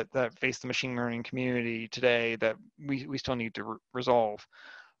issues that face the machine learning community today that we still need to resolve.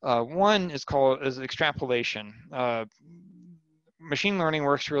 One is called extrapolation. Machine learning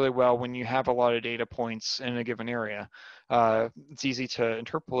works really well when you have a lot of data points in a given area. It's easy to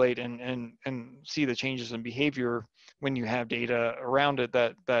interpolate and see the changes in behavior when you have data around it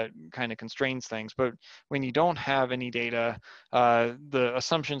that kind of constrains things. But when you don't have any data, the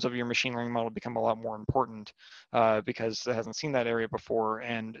assumptions of your machine learning model become a lot more important because it hasn't seen that area before,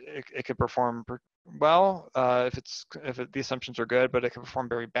 and it could perform well if the assumptions are good, but it can perform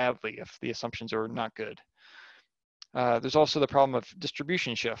very badly if the assumptions are not good. There's also the problem of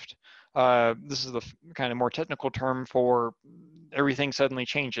distribution shift. This is the kind of more technical term for everything suddenly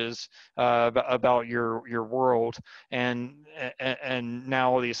changes about your world, and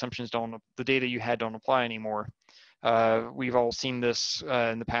now the assumptions the data you had don't apply anymore. We've all seen this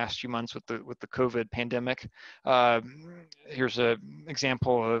in the past few months with the COVID pandemic. Here's an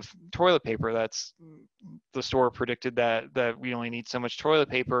example of toilet paper. That's the store predicted that we only need so much toilet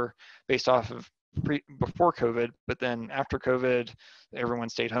paper based off of before COVID, but then after COVID, everyone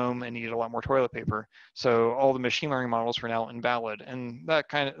stayed home and needed a lot more toilet paper. So all the machine learning models were now invalid, and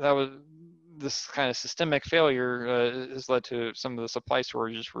this kind of systemic failure has led to some of the supply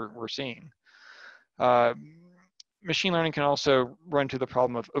shortages we're seeing. Machine learning can also run to the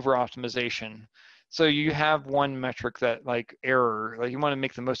problem of over-optimization. So you have one metric that, like error, like you want to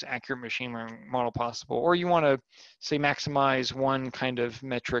make the most accurate machine learning model possible, or you want to say maximize one kind of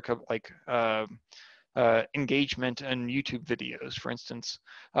metric of like engagement in YouTube videos, for instance.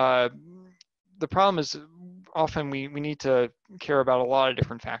 the problem is often we need to care about a lot of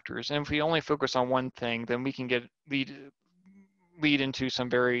different factors. And if we only focus on one thing, then we can lead into some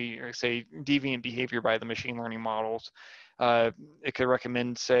very, say, deviant behavior by the machine learning models. It could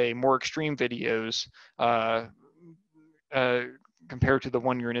recommend, say, more extreme videos compared to the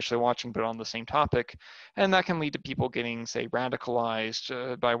one you're initially watching, but on the same topic. And that can lead to people getting, say,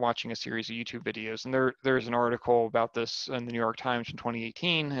 radicalized by watching a series of YouTube videos. And there's an article about this in the New York Times in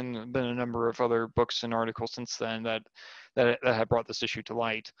 2018, and been a number of other books and articles since then that have brought this issue to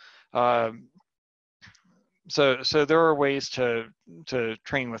light. So there are ways to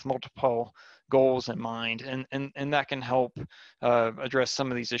train with multiple goals in mind, and that can help address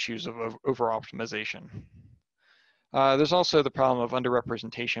some of these issues of over optimization. There's also the problem of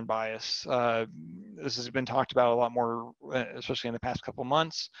underrepresentation bias. This has been talked about a lot more, especially in the past couple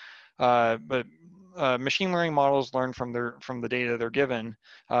months. But machine learning models learn from the data they're given,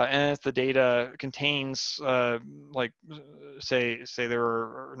 and if the data contains, like, say there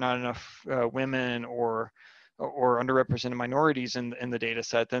are not enough women or underrepresented minorities in the data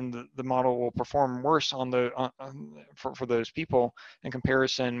set, then the model will perform worse for those people in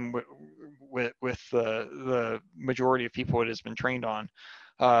comparison with the majority of people it has been trained on.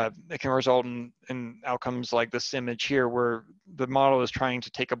 It can result in outcomes like this image here, where the model is trying to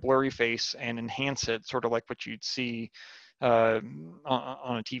take a blurry face and enhance it, sort of like what you'd see on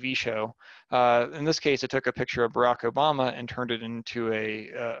a TV show. In this case, it took a picture of Barack Obama and turned it into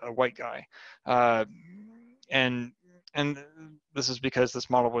a white guy. And this is because this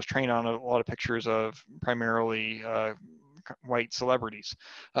model was trained on a lot of pictures of primarily white celebrities.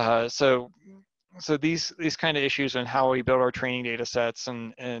 So these kind of issues and how we build our training data sets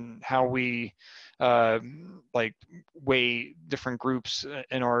and how we like weigh different groups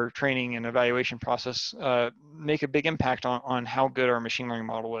in our training and evaluation process make a big impact on how good our machine learning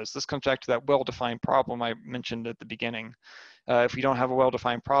model is. This comes back to that well-defined problem I mentioned at the beginning. If we don't have a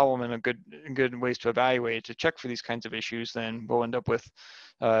well-defined problem and good ways to evaluate it, to check for these kinds of issues, then we'll end up with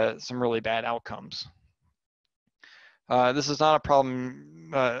some really bad outcomes. This is not a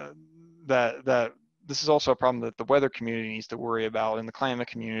problem this is also a problem that the weather community needs to worry about, and the climate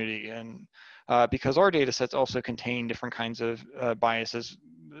community, and because our data sets also contain different kinds of biases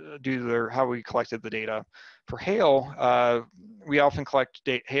due to how we collected the data. For hail, we often collect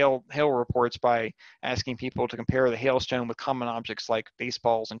hail reports by asking people to compare the hailstone with common objects like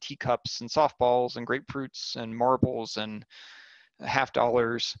baseballs and teacups and softballs and grapefruits and marbles and half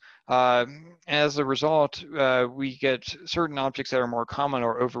dollars. As a result, we get certain objects that are more common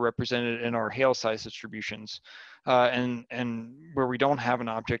or overrepresented in our hail size distributions. And where we don't have an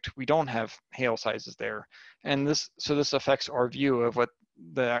object, we don't have hail sizes there. And this affects our view of what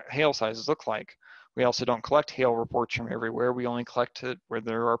the hail sizes look like. We also don't collect hail reports from everywhere. We only collect it where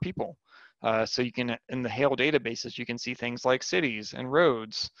there are people. So you can, in the hail databases, you can see things like cities and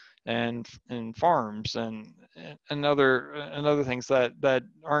roads and farms and other things that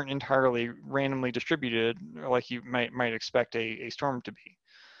aren't entirely randomly distributed like you might expect a storm to be.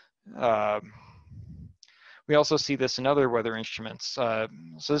 We also see this in other weather instruments. So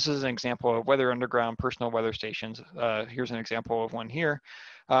this is an example of Weather Underground personal weather stations. Here's an example of one here.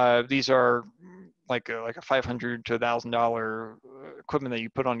 These are like a $500 to $1,000 equipment that you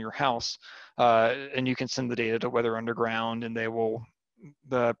put on your house, and you can send the data to Weather Underground, and they will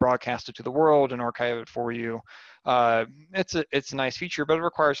broadcast it to the world and archive it for you. It's a nice feature, but it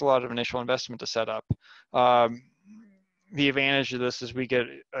requires a lot of initial investment to set up. The advantage of this is we get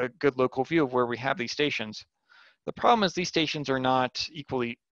a good local view of where we have these stations. The problem is these stations are not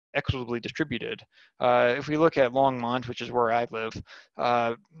equitably distributed. If we look at Longmont, which is where I live,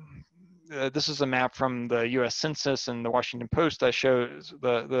 this is a map from the US Census and the Washington Post that shows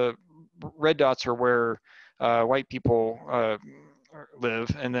the red dots are where white people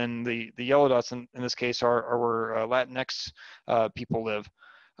live, and then the yellow dots in this case are where Latinx people live.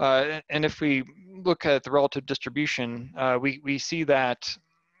 And if we look at the relative distribution, we see that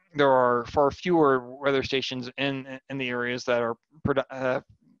there are far fewer weather stations in the areas that are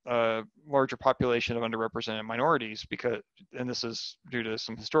larger population of underrepresented minorities, and this is due to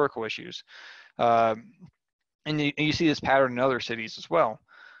some historical issues. And you see this pattern in other cities as well.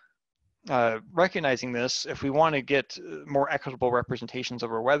 Recognizing this, if we want to get more equitable representations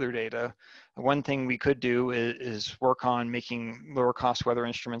of our weather data, one thing we could do is work on making lower cost weather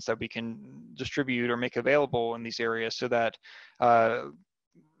instruments that we can distribute or make available in these areas so that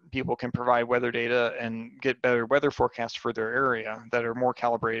people can provide weather data and get better weather forecasts for their area that are more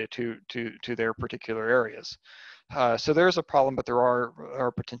calibrated to their particular areas. So there's a problem, but there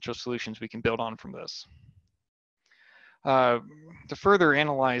are potential solutions we can build on from this. To further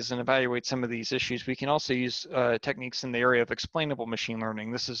analyze and evaluate some of these issues, we can also use techniques in the area of explainable machine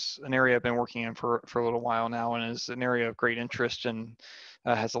learning. This is an area I've been working on for a little while now, and is an area of great interest and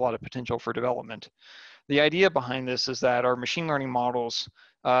has a lot of potential for development. The idea behind this is that our machine learning models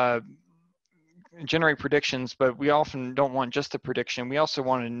generate predictions, but we often don't want just the prediction. We also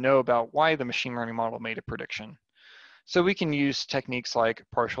want to know about why the machine learning model made a prediction. So we can use techniques like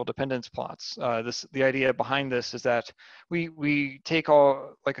partial dependence plots. The idea behind this is that we take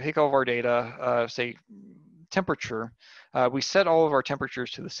all of our data, say temperature, we set all of our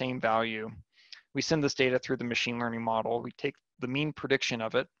temperatures to the same value. We send this data through the machine learning model. We take the mean prediction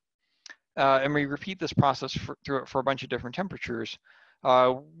of it, and we repeat this process for a bunch of different temperatures,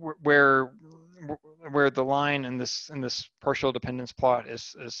 where the line in this partial dependence plot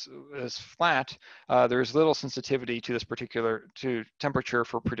is flat. There's little sensitivity to this particular temperature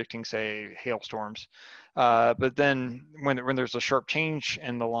for predicting, say, hailstorms. But then when there's a sharp change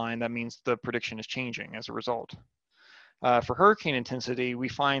in the line, that means the prediction is changing as a result. For hurricane intensity, we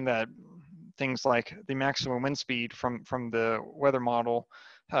find that things like the maximum wind speed from the weather model,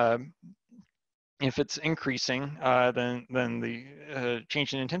 if it's increasing, then the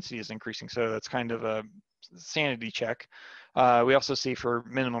change in intensity is increasing. So that's kind of a sanity check. We also see for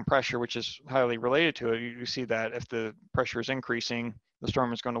minimum pressure, which is highly related to it, you see that if the pressure is increasing, the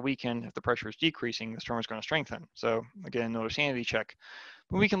storm is going to weaken. If the pressure is decreasing, the storm is going to strengthen. So again, another sanity check.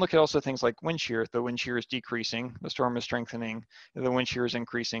 But we can look at also things like wind shear. If the wind shear is decreasing, the storm is strengthening. If the wind shear is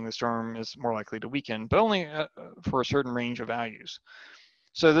increasing, the storm is more likely to weaken, but only for a certain range of values.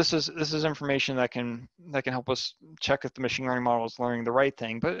 So this is information that can help us check if the machine learning model is learning the right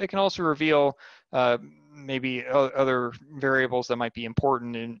thing, but it can also reveal maybe other variables that might be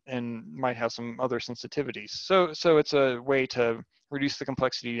important and might have some other sensitivities. So it's a way to reduce the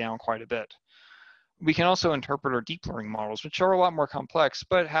complexity down quite a bit. We can also interpret our deep learning models, which are a lot more complex,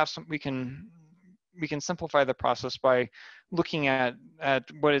 but we can simplify the process by looking at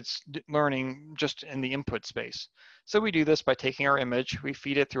what it's learning just in the input space. So we do this by taking our image, we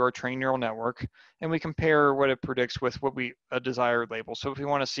feed it through our trained neural network, and we compare what it predicts with a desired label. So if we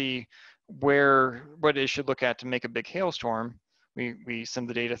want to see what it should look at to make a big hailstorm, we send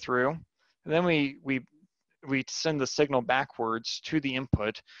the data through, and then we send the signal backwards to the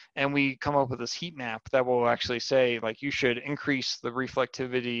input, and we come up with this heat map that will actually say, like, you should increase the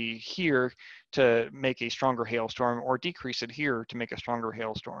reflectivity here to make a stronger hailstorm, or decrease it here to make a stronger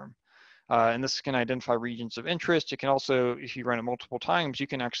hailstorm. And this can identify regions of interest. It can also, if you run it multiple times, you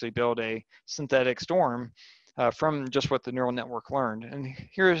can actually build a synthetic storm from just what the neural network learned. And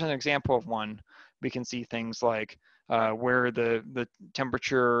here's an example of one. We can see things like where the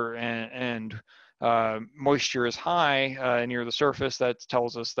temperature and moisture is high near the surface. That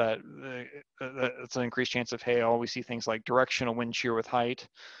tells us that it's an increased chance of hail. We see things like directional wind shear with height,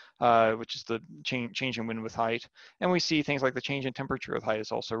 which is the change in wind with height. And we see things like the change in temperature with height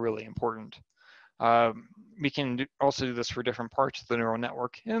is also really important. We can also do this for different parts of the neural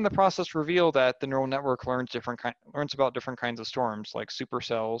network. And in the process, reveal that the neural network learns about different kinds of storms, like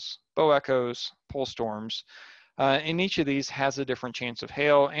supercells, bow echoes, pulse storms. And each of these has a different chance of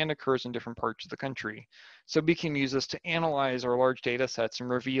hail and occurs in different parts of the country. So we can use this to analyze our large data sets and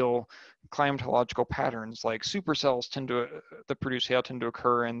reveal climatological patterns, like supercells that produce hail tend to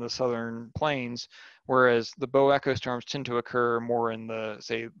occur in the southern plains, whereas the bow echo storms tend to occur more in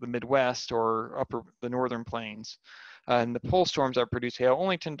the Midwest or the northern plains. And the pulse storms that produce hail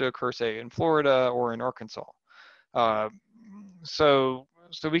only tend to occur, say, in Florida or in Arkansas. So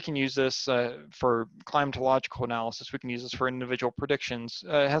we can use this for climatological analysis. We can use this for individual predictions.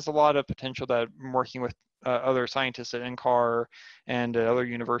 It has a lot of potential that I'm working with other scientists at NCAR and other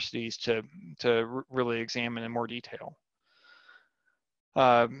universities to really examine in more detail.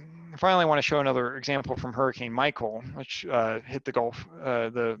 Finally, I want to show another example from Hurricane Michael, which hit the Gulf,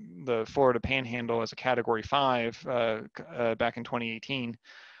 the Florida Panhandle as a Category 5 back in 2018.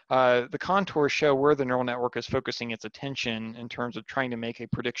 The contours show where the neural network is focusing its attention in terms of trying to make a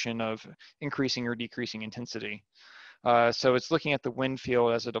prediction of increasing or decreasing intensity. So it's looking at the wind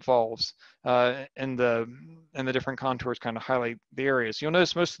field as it evolves, and the different contours kind of highlight the areas. You'll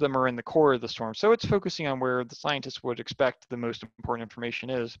notice most of them are in the core of the storm. So it's focusing on where the scientists would expect the most important information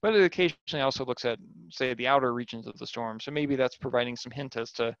is, but it occasionally also looks at, say, the outer regions of the storm. So maybe that's providing some hint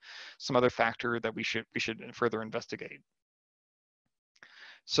as to some other factor that we should further investigate.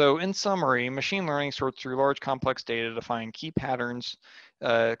 So in summary, machine learning sorts through large complex data to find key patterns.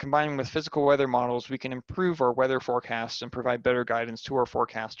 Combining with physical weather models, we can improve our weather forecasts and provide better guidance to our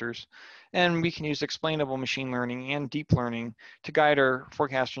forecasters. And we can use explainable machine learning and deep learning to guide our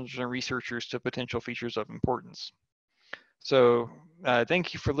forecasters and researchers to potential features of importance. So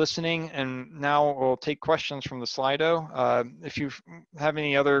thank you for listening, and now we'll take questions from the Slido. If you have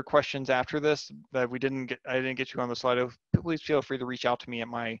any other questions after this that I didn't get you on the Slido, please feel free to reach out to me at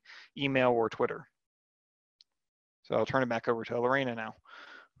my email or Twitter. So I'll turn it back over to Lorena now.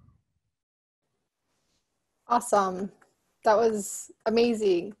 Awesome. That was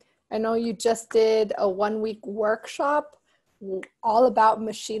amazing. I know you just did a 1-week workshop all about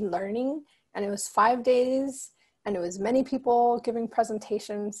machine learning, and it was 5 days, and it was many people giving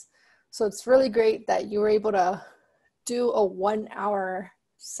presentations. So it's really great that you were able to do a 1-hour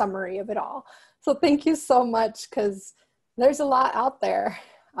summary of it all. So thank you so much, because there's a lot out there.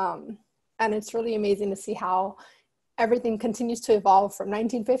 And it's really amazing to see how everything continues to evolve from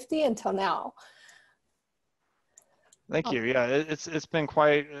 1950 until now. Thank you. Yeah, it's been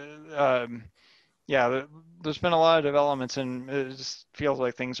quite, yeah, there's been a lot of developments, and it just feels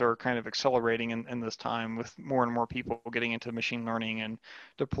like things are kind of accelerating in this time, with more and more people getting into machine learning and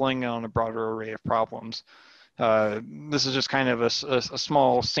deploying it on a broader array of problems. This is just kind of a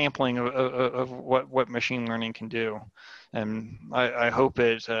small sampling of what machine learning can do, and I hope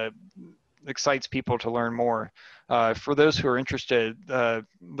it excites people to learn more. For those who are interested,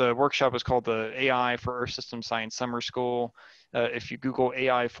 the workshop is called the AI for Earth System Science Summer School. If you Google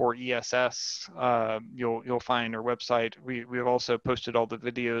AI for ESS, you'll find our website. We've also posted all the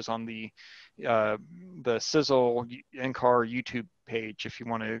videos on the CISL NCAR YouTube page if you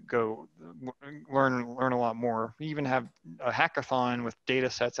want to go learn a lot more. We even have a hackathon with data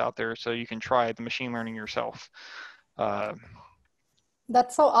sets out there, so you can try the machine learning yourself.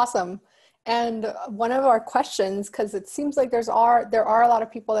 That's so awesome. And one of our questions, because it seems like there are a lot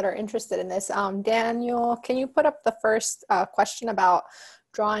of people that are interested in this. Daniel, can you put up the first question about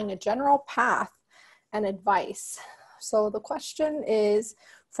drawing a general path and advice? So the question is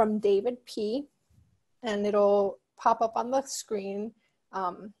from David P, and it'll pop up on the screen.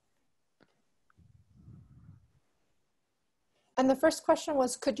 And the first question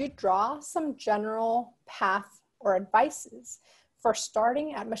was, could you draw some general path or advices for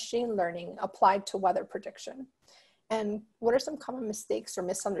starting at machine learning applied to weather prediction? And what are some common mistakes or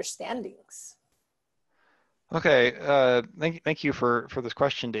misunderstandings? Okay, thank you for this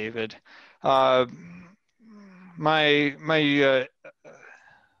question, David. Let me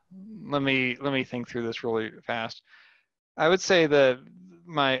think through this really fast. I would say that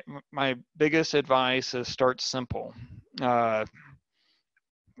my biggest advice is start simple.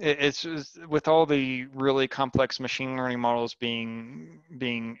 It's just, with all the really complex machine learning models being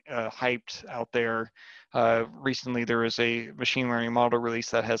hyped out there. Recently, there was a machine learning model release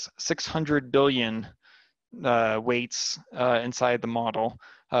that has 600 billion weights inside the model.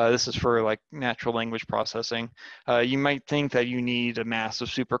 This is for like natural language processing. You might think that you need a massive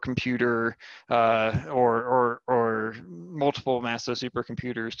supercomputer or multiple massive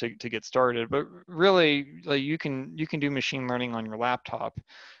supercomputers to get started, but really, like, you can do machine learning on your laptop.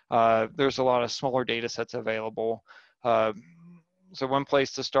 There's a lot of smaller data sets available. So one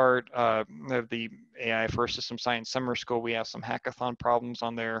place to start, the AI for System Science Summer School, we have some hackathon problems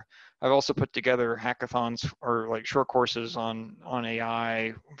on there. I've also put together hackathons or like short courses on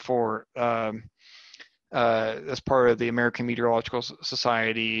AI for as part of the American Meteorological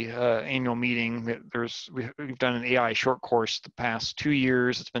Society annual meeting. We've done an AI short course the past 2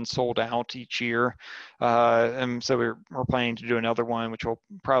 years. It's been sold out each year, and so we're planning to do another one, which will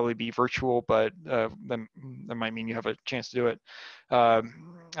probably be virtual, but that might mean you have a chance to do it.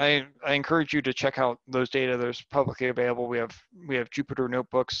 I encourage you to check out those data. There's publicly available. We have Jupyter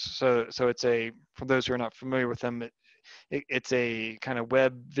notebooks, so it's for those who are not familiar with them, it's a kind of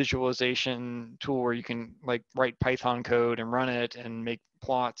web visualization tool where you can like write Python code and run it and make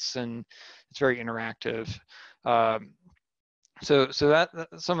plots, and it's very interactive. So that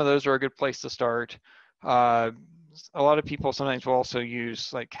some of those are a good place to start. A lot of people sometimes will also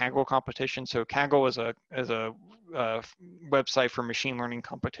use like Kaggle competition. So Kaggle is a website for machine learning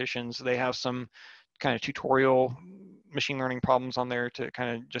competitions. They have some kind of tutorial machine learning problems on there to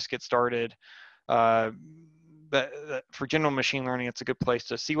kind of just get started. But for general machine learning, it's a good place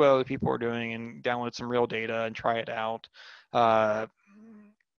to see what other people are doing and download some real data and try it out.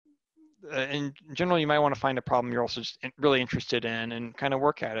 In general, you might want to find a problem you're also just really interested in and kind of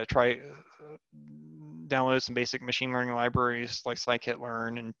work at it. Try download some basic machine learning libraries like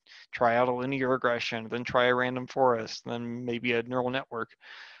scikit-learn and try out a linear regression, then try a random forest, then maybe a neural network,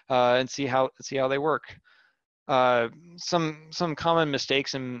 and see how they work. Some common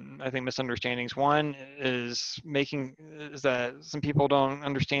mistakes and I think misunderstandings. One is that some people don't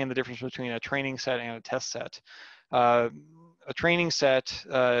understand the difference between a training set and a test set. A a training set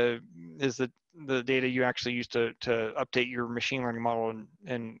is the data you actually use to update your machine learning model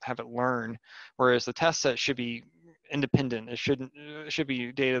and have it learn, whereas the test set should be independent. It should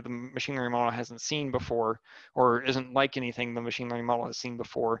be data the machine learning model hasn't seen before or isn't like anything the machine learning model has seen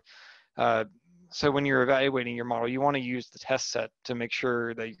before. So when you're evaluating your model, you want to use the test set to make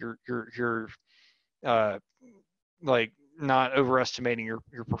sure that you're like not overestimating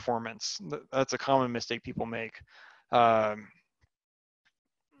your performance. That's a common mistake people make. Trying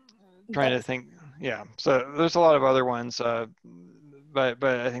to think, yeah. So there's a lot of other ones, but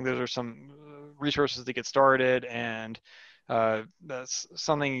I think those are some resources to get started, and that's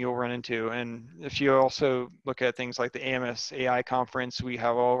something you'll run into. And if you also look at things like the AMS AI conference, we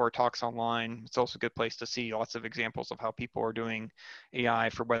have all of our talks online. It's also a good place to see lots of examples of how people are doing AI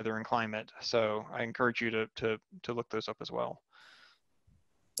for weather and climate. So I encourage you to look those up as well.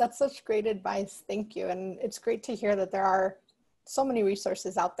 That's such great advice. Thank you. And it's great to hear that there are so many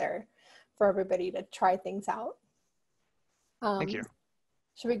resources out there for everybody to try things out. Thank you.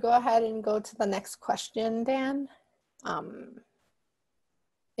 Should we go ahead and go to the next question, Dan?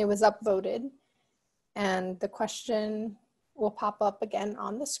 It was upvoted, and the question will pop up again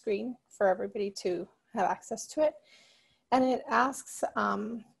on the screen for everybody to have access to it. And it asks,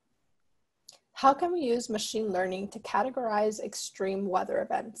 how can we use machine learning to categorize extreme weather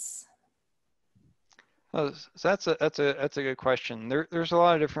events? So that's a good question. There's a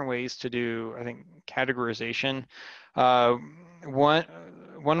lot of different ways to do, I think, categorization.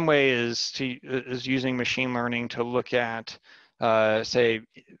 One way is using machine learning to look at say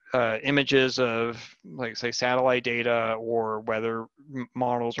images of, like, say, satellite data or weather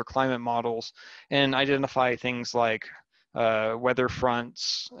models or climate models, and identify things like weather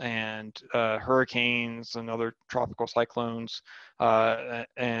fronts and hurricanes and other tropical cyclones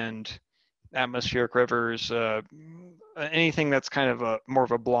and atmospheric rivers, anything that's kind of more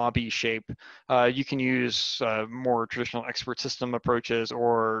of a blobby shape. You can use more traditional expert system approaches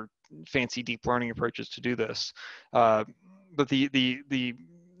or fancy deep learning approaches to do this. But the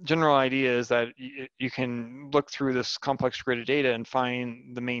general idea is that you can look through this complex grid of data and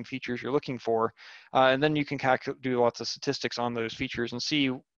find the main features you're looking for, and then you can do lots of statistics on those features and see,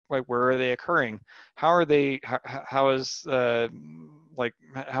 like, where are they occurring? How are they? How is like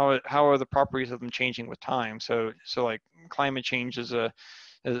how are the properties of them changing with time? So like climate change is a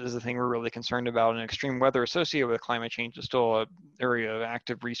thing we're really concerned about, and extreme weather associated with climate change is still an area of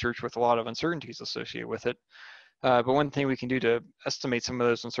active research with a lot of uncertainties associated with it. But one thing we can do to estimate some of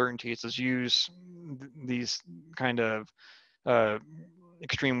those uncertainties is use these kind of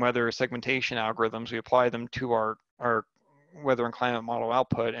extreme weather segmentation algorithms. We apply them to our weather and climate model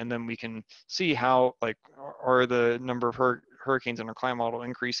output, and then we can see how, like, are the number of hurricanes in our climate model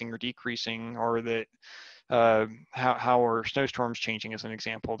increasing or decreasing, or that how are snowstorms changing, as an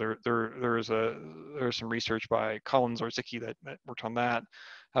example. There's some research by Collins Orzicki that worked on that.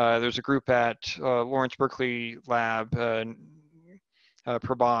 There's a group at Lawrence Berkeley Lab, Prabhat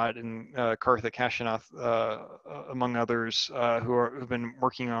and Karthik Kashinath, among others, who've been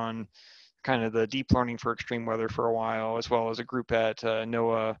working on kind of the deep learning for extreme weather for a while, as well as a group at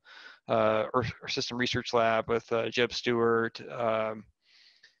NOAA Earth System Research Lab with Jeb Stewart,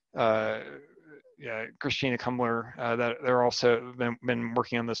 Christina Kumler, that they're also been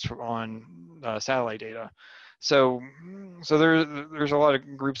working on this on satellite data. So there's a lot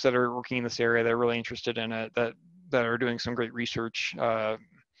of groups that are working in this area that are really interested in it, that are doing some great research.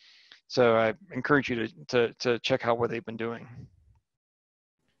 So I encourage you to check out what they've been doing.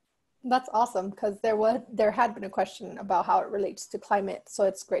 That's awesome, because there had been a question about how it relates to climate. So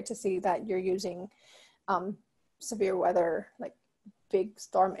it's great to see that you're using severe weather, like big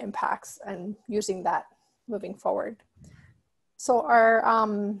storm impacts, and using that moving forward. So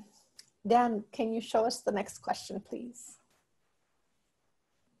Dan, can you show us the next question, please?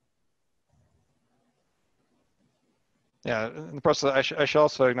 Yeah, in the process, I should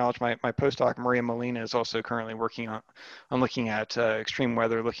also acknowledge my postdoc, Maria Molina, is also currently working on looking at extreme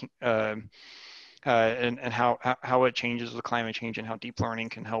weather, and how it changes with climate change, and how deep learning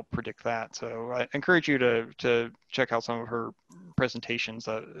can help predict that. So I encourage you to check out some of her presentations.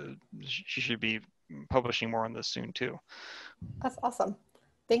 She should be publishing more on this soon too. That's awesome.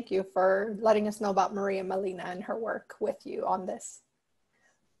 Thank you for letting us know about Maria Molina and her work with you on this.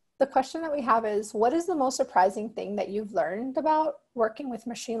 The question that we have is, what is the most surprising thing that you've learned about working with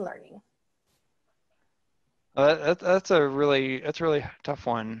machine learning? That's a really tough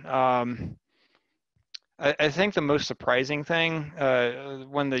one. I think the most surprising thing,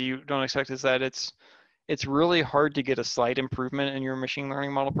 one that you don't expect, is that it's really hard to get a slight improvement in your machine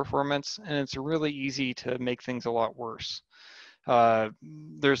learning model performance, and it's really easy to make things a lot worse.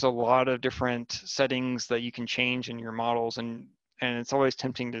 There's a lot of different settings that you can change in your models, and it's always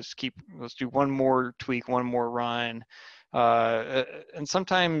tempting to just let's do one more tweak, one more run. And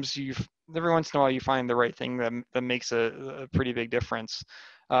sometimes every once in a while you find the right thing that makes a pretty big difference.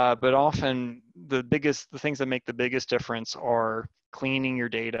 But often the things that make the biggest difference are cleaning your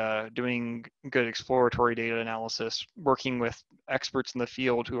data, doing good exploratory data analysis, working with experts in the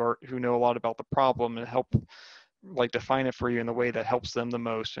field who know a lot about the problem and help define it for you in the way that helps them the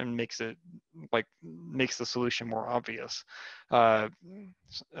most and makes the solution more obvious. Uh,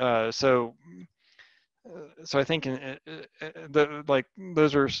 so I think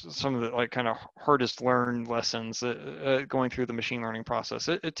those are some of the kind of hardest learned lessons going through the machine learning process.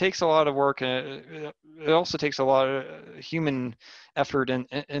 It takes a lot of work, and it also takes a lot of human effort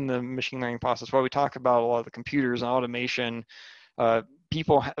in the machine learning process. While we talk about a lot of the computers and automation,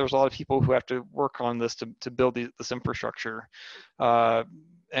 there's a lot of people who have to work on this to build this infrastructure,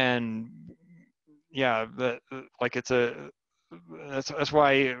 and yeah, that's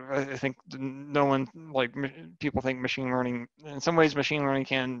why I think people think machine learning, in some ways machine learning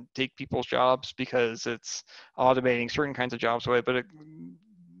can take people's jobs because it's automating certain kinds of jobs away, but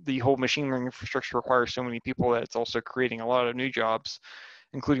the whole machine learning infrastructure requires so many people that it's also creating a lot of new jobs,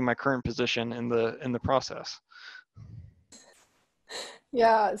 including my current position in the process.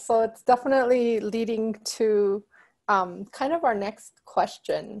 Yeah, so it's definitely leading to kind of our next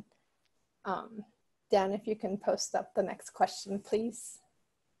question. Dan, if you can post up the next question, please.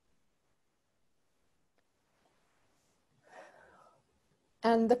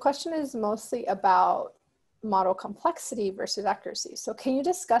 And the question is mostly about model complexity versus accuracy. So can you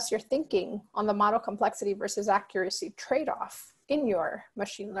discuss your thinking on the model complexity versus accuracy trade-off in your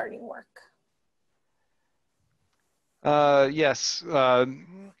machine learning work? Yes.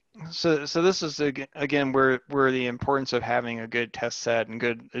 So this is again where the importance of having a good test set and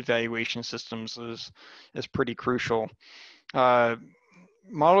good evaluation systems is pretty crucial.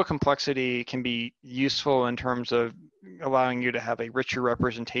 Model complexity can be useful in terms of allowing you to have a richer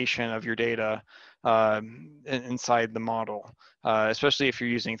representation of your data inside the model, especially if you're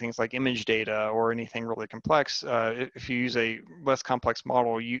using things like image data or anything really complex. If you use a less complex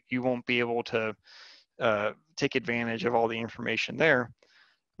model, you won't be able to take advantage of all the information there.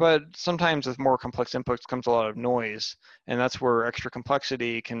 But sometimes with more complex inputs comes a lot of noise, and that's where extra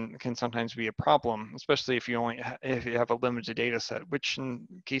complexity can sometimes be a problem, especially if you have a limited data set, which in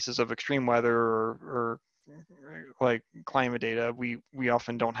cases of extreme weather or like climate data, we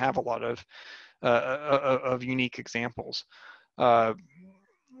often don't have a lot of unique examples. So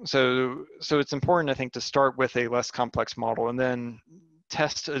it's important, I think, to start with a less complex model and then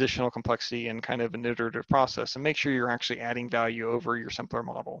test additional complexity in kind of an iterative process and make sure you're actually adding value over your simpler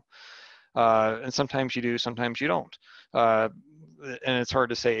model. And sometimes you do, sometimes you don't. And it's hard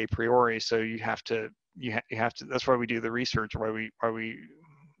to say a priori, so you have to, that's why we do the research, why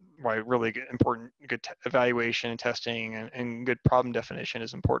really good evaluation and testing and good problem definition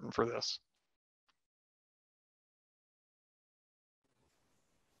is important for this.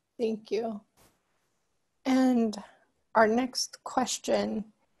 Thank you. And our next question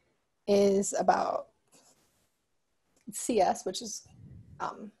is about CS, which is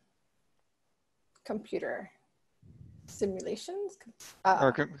computer simulations?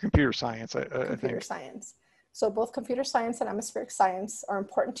 Or computer science, I think. Computer science. So both computer science and atmospheric science are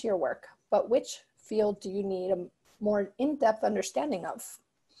important to your work, but which field do you need a more in-depth understanding of?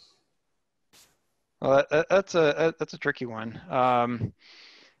 Well, that's a tricky one.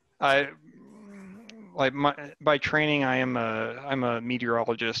 By training, I'm a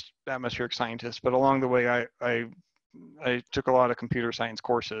meteorologist, atmospheric scientist, but along the way, I took a lot of computer science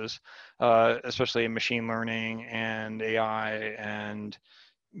courses, especially in machine learning and AI and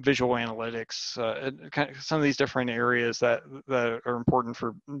visual analytics, some of these different areas that are important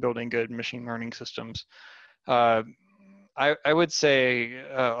for building good machine learning systems. I would say,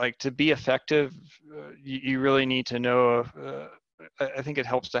 to be effective, you really need to know. I think it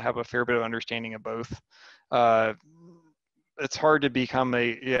helps to have a fair bit of understanding of both. It's hard to become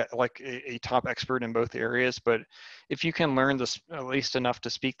a top expert in both areas, but if you can learn this at least enough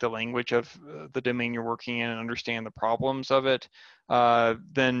to speak the language of the domain you're working in and understand the problems of it,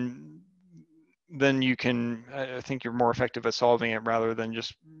 then you can, I think you're more effective at solving it rather than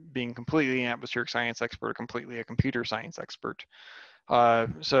just being completely an atmospheric science expert or completely a computer science expert.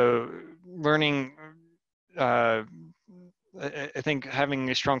 So learning, I think having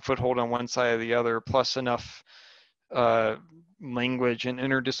a strong foothold on one side or the other, plus enough language and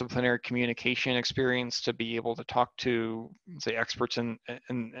interdisciplinary communication experience to be able to talk to, say, experts on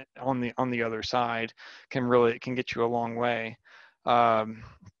the other side can get you a long way. And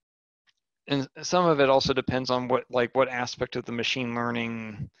some of it also depends on what aspect of the machine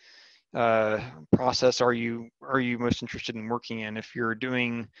learning process are you most interested in working in. If you're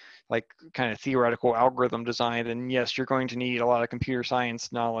doing like kind of theoretical algorithm design, then yes, you're going to need a lot of computer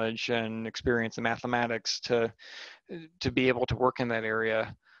science knowledge and experience in mathematics to be able to work in that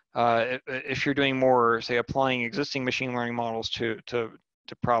area. If you're doing more, say, applying existing machine learning models to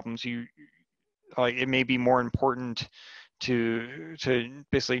problems, like it may be more important to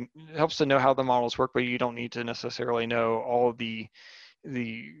basically helps to know how the models work, but you don't need to necessarily know all of the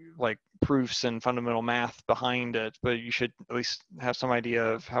like proofs and fundamental math behind it, but you should at least have some idea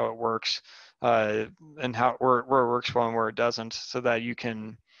of how it works, and where it works well and where it doesn't, so that you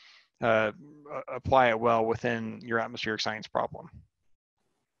can apply it well within your atmospheric science problem.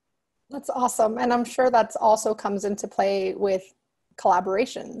 That's awesome. And I'm sure that's also comes into play with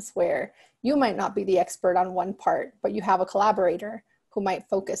collaborations where you might not be the expert on one part, but you have a collaborator who might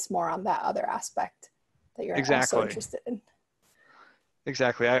focus more on that other aspect that you're also interested in.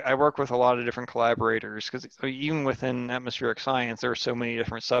 Exactly. I work with a lot of different collaborators, because even within atmospheric science, there are so many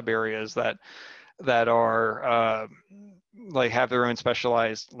different sub areas that are like have their own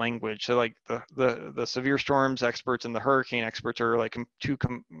specialized language. So like the severe storms experts and the hurricane experts are like two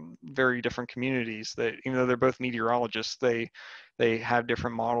very different communities. That even though they're both meteorologists, they have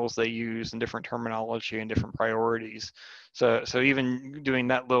different models they use and different terminology and different priorities. So even doing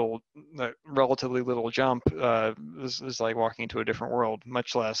that relatively little jump is like walking into a different world.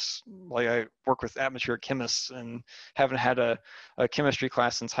 Much less like I work with atmospheric chemists and haven't had a chemistry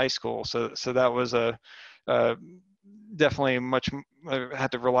class since high school. So that was definitely I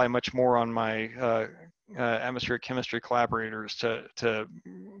had to rely much more on my atmospheric chemistry collaborators to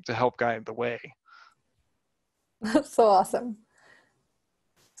help guide the way. That's so awesome.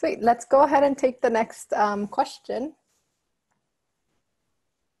 Sweet. Let's go ahead and take the next question.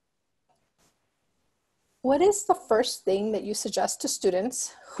 What is the first thing that you suggest to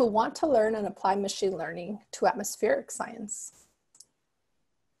students who want to learn and apply machine learning to atmospheric science?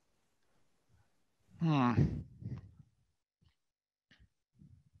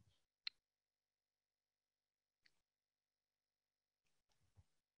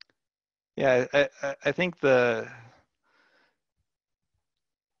 Yeah, I think that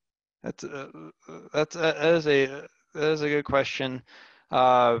is a good question.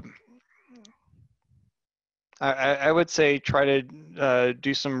 I would say try to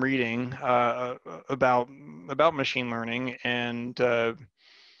do some reading about machine learning and kind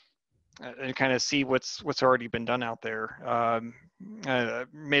of see what's already been done out there. I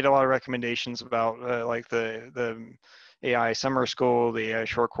made a lot of recommendations about like the AI summer school, the AI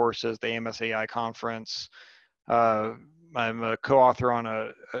short courses, the AMS AI conference. I'm a co-author on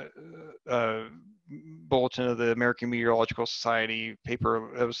a bulletin of the American Meteorological Society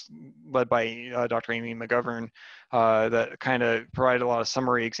paper that was led by Dr. Amy McGovern that kind of provided a lot of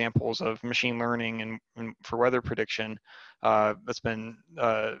summary examples of machine learning and for weather prediction. That's been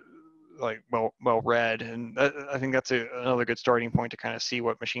like well read, and I think that's another good starting point to kind of see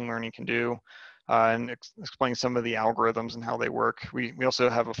what machine learning can do. And explain some of the algorithms and how they work. We also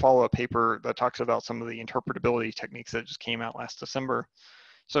have a follow-up paper that talks about some of the interpretability techniques that just came out last December.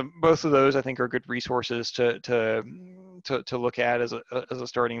 So both of those I think are good resources to look at as a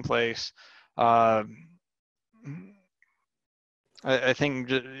starting place. I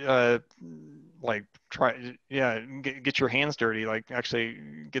think like get your hands dirty, like actually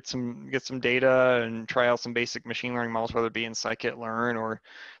get some data and try out some basic machine learning models, whether it be in scikit-learn or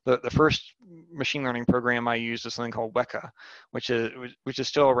the first machine learning program I used is something called Weka, which is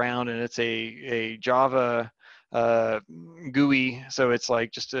still around, and it's a Java GUI. So it's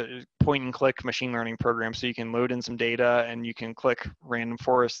like just a point and click machine learning program, so you can load in some data and you can click random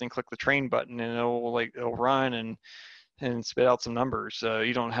forest and click the train button and it'll run and spit out some numbers.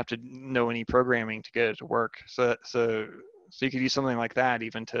 You don't have to know any programming to get it to work. So you could use something like that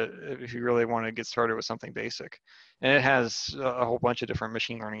even if you really want to get started with something basic. And it has a whole bunch of different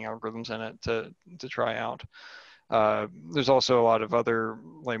machine learning algorithms in it to try out. There's also a lot of other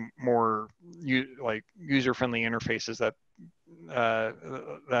like more user-friendly interfaces that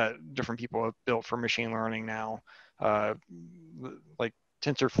different people have built for machine learning now, like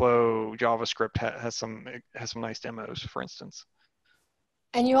TensorFlow, JavaScript has some nice demos, for instance.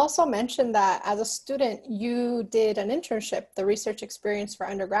 And you also mentioned that as a student, you did an internship, the research experience for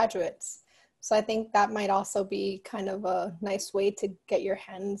undergraduates. So I think that might also be kind of a nice way to get your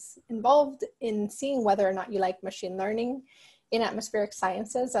hands involved in seeing whether or not you like machine learning in atmospheric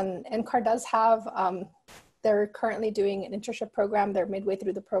sciences, and NCAR does have, they're currently doing an internship program. They're midway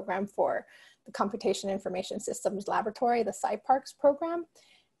through the program for the Computation Information Systems Laboratory, the SciParks program.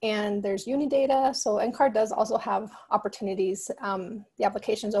 And there's Unidata. So NCAR does also have opportunities. The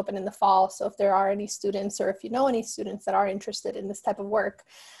application's open in the fall. So if there are any students, or if you know any students that are interested in this type of work,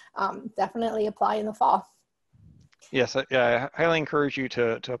 definitely apply in the fall. Yes, yeah, I highly encourage you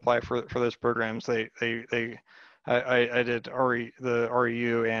to apply for those programs. I did the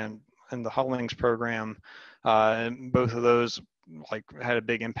REU and the Hollings program, and both of those like had a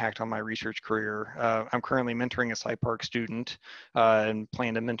big impact on my research career. I'm currently mentoring a SciPark student and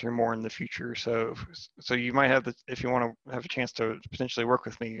plan to mentor more in the future. So you might have, if you want to have a chance to potentially work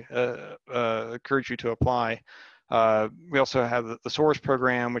with me, encourage you to apply. We also have the SOARS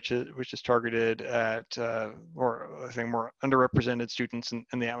program, which is targeted at or I think more underrepresented students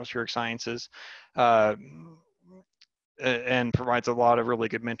in the atmospheric sciences, and provides a lot of really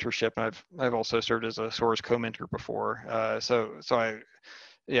good mentorship. And I've also served as a SOARS co-mentor before. So I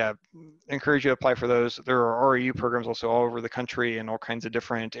encourage you to apply for those. There are REU programs also all over the country in all kinds of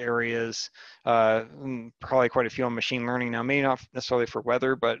different areas. Probably quite a few on machine learning now, maybe not necessarily for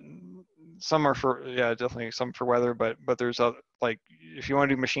weather, but some are for, definitely some for weather, but there's like, if you want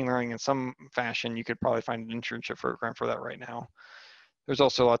to do machine learning in some fashion, you could probably find an internship program for that right now. There's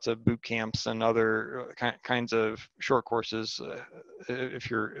also lots of boot camps and other kinds of short courses if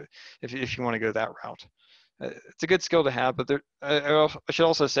you want to go that route. It's a good skill to have, but I should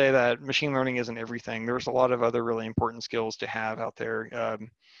also say that machine learning isn't everything. There's a lot of other really important skills to have out there.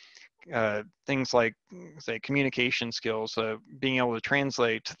 Things like, say, communication skills, being able to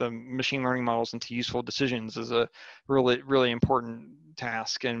translate the machine learning models into useful decisions is a really, really important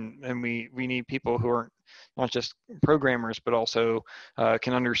task. And we need people who are not just programmers, but also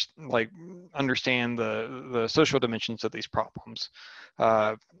can understand the social dimensions of these problems.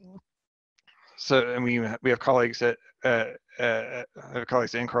 And we have colleagues at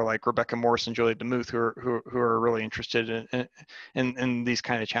NCAR like Rebecca Morse and Julia DeMuth who are really interested in these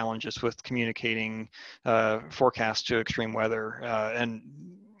kind of challenges with communicating forecasts to extreme weather.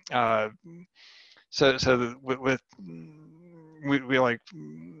 We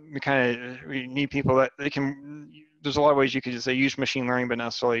need people that they can. There's a lot of ways you could just say use machine learning, but not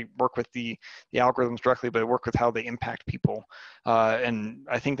necessarily work with the algorithms directly, but work with how they impact people. And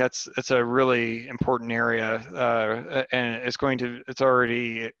I think it's a really important area, and it's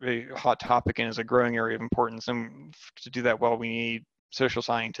already a hot topic and is a growing area of importance. And to do that well, we need social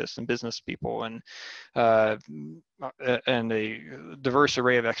scientists and business people and a diverse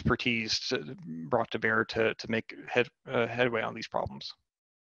array of expertise brought to bear to make headway on these problems.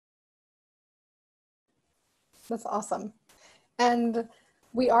 That's awesome. And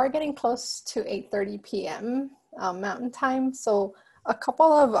we are getting close to 8:30 p.m. Mountain time. So we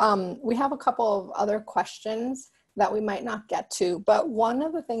have a couple of other questions that we might not get to, but one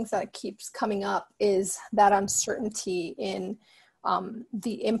of the things that keeps coming up is that uncertainty in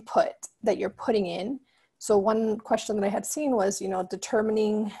the input that you're putting in. So one question that I had seen was,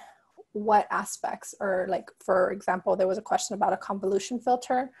 determining what aspects, or like, for example, there was a question about a convolution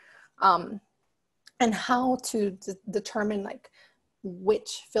filter, and how to determine like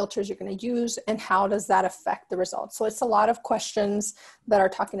which filters you're going to use and how does that affect the results. So it's a lot of questions that are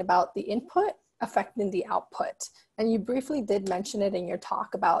talking about the input affecting the output. And you briefly did mention it in your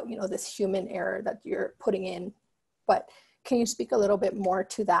talk about, this human error that you're putting in, but can you speak a little bit more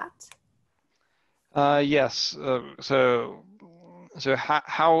to that? Yes. So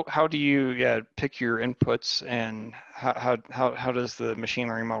how do you pick your inputs, and how does the machine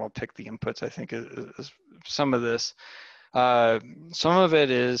learning model pick the inputs? I think is some of this. Some of it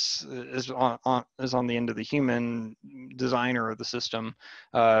is on the end of the human designer of the system.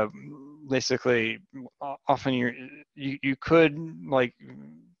 Basically, often you could like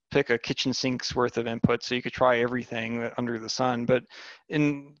pick a kitchen sink's worth of input, so you could try everything under the sun, but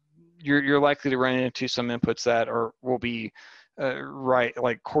you're likely to run into some inputs that will be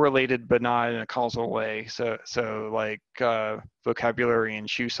like correlated but not in a causal way. So like vocabulary and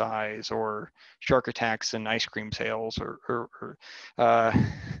shoe size, or shark attacks and ice cream sales, or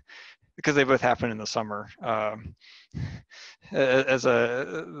because they both happen in the summer.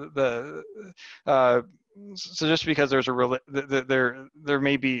 So just because there's there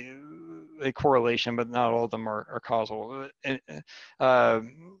may be a correlation, but not all of them are causal.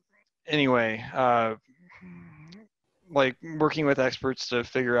 Anyway, like working with experts to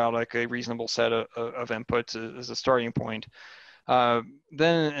figure out like a reasonable set of inputs is a starting point.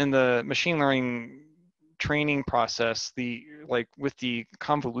 Then in the machine learning training process, with the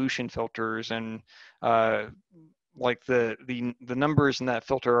convolution filters and like the numbers in that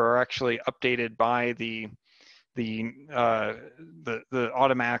filter are actually updated by the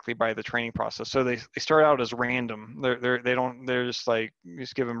automatically by the training process. So they start out as random. They're just like, you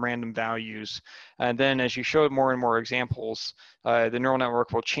just give them random values. And then as you show more and more examples, the neural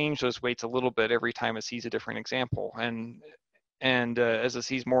network will change those weights a little bit every time it sees a different example. And as it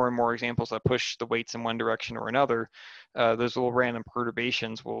sees more and more examples that push the weights in one direction or another, those little random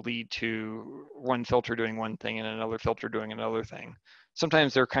perturbations will lead to one filter doing one thing and another filter doing another thing.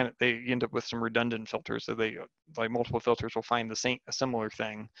 Sometimes they end up with some redundant filters, so they, like, multiple filters will find a similar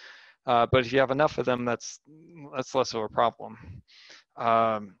thing. But if you have enough of them, that's less of a problem.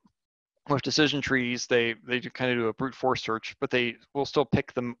 With decision trees, they kind of do a brute force search, but they will still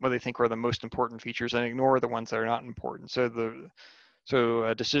pick them what they think are the most important features and ignore the ones that are not important. So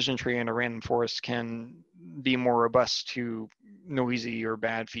a decision tree in a random forest can be more robust to noisy or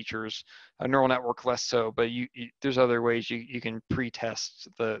bad features. A neural network less so, but there's other ways you can pre-test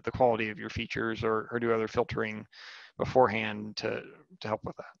the quality of your features or do other filtering beforehand to help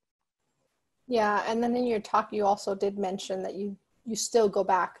with that. Yeah, and then in your talk, you also did mention that you still go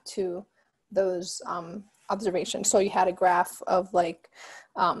back to those observations. So you had a graph of like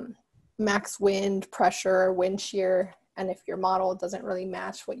max wind, pressure, wind shear, and if your model doesn't really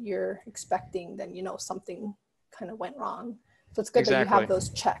match what you're expecting, then you know something kind of went wrong. So it's good that you have those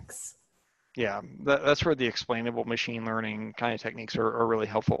checks. Yeah, that's where the explainable machine learning kind of techniques are really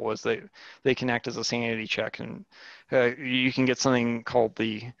helpful, was they can act as a sanity check, and you can get something called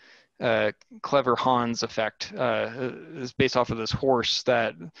the clever Hans effect. Is based off of this horse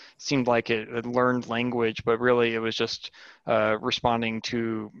that seemed like it learned language, but really it was just responding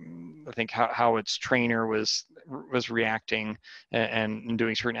to, I think, how its trainer was reacting and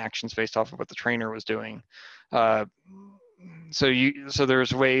doing certain actions based off of what the trainer was doing. So there's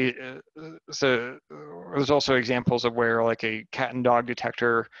there's also examples of where, like, a cat and dog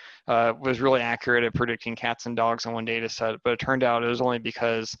detector was really accurate at predicting cats and dogs on one data set, but it turned out it was only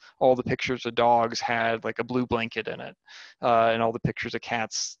because all the pictures of dogs had like a blue blanket in it, and all the pictures of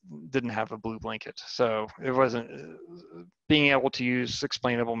cats didn't have a blue blanket. So it wasn't, being able to use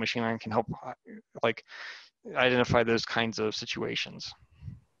explainable machine learning can help like identify those kinds of situations.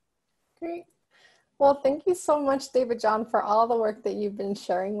 Great. Well, thank you so much, David John, for all the work that you've been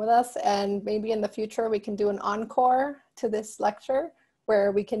sharing with us. And maybe in the future, we can do an encore to this lecture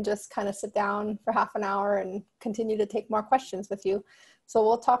where we can just kind of sit down for half an hour and continue to take more questions with you. So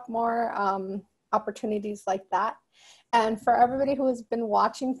we'll talk more opportunities like that. And for everybody who has been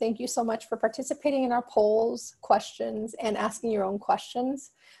watching, thank you so much for participating in our polls, questions, and asking your own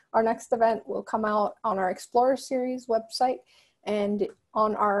questions. Our next event will come out on our Explorer Series website. And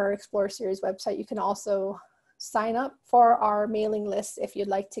on our Explorer Series website, you can also sign up for our mailing list if you'd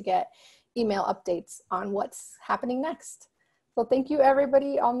like to get email updates on what's happening next. So thank you,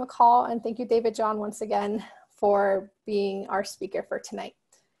 everybody on the call, and thank you, David John, once again for being our speaker for tonight.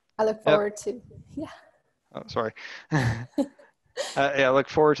 I look forward to, yeah. Oh, sorry. Yeah, I look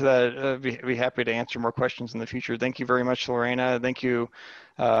forward to that. Be happy to answer more questions in the future. Thank you very much, Lorena. Thank you,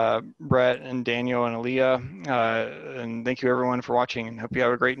 Brett and Daniel and Aaliyah. And thank you, everyone, for watching, and hope you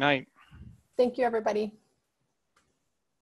have a great night. Thank you, everybody.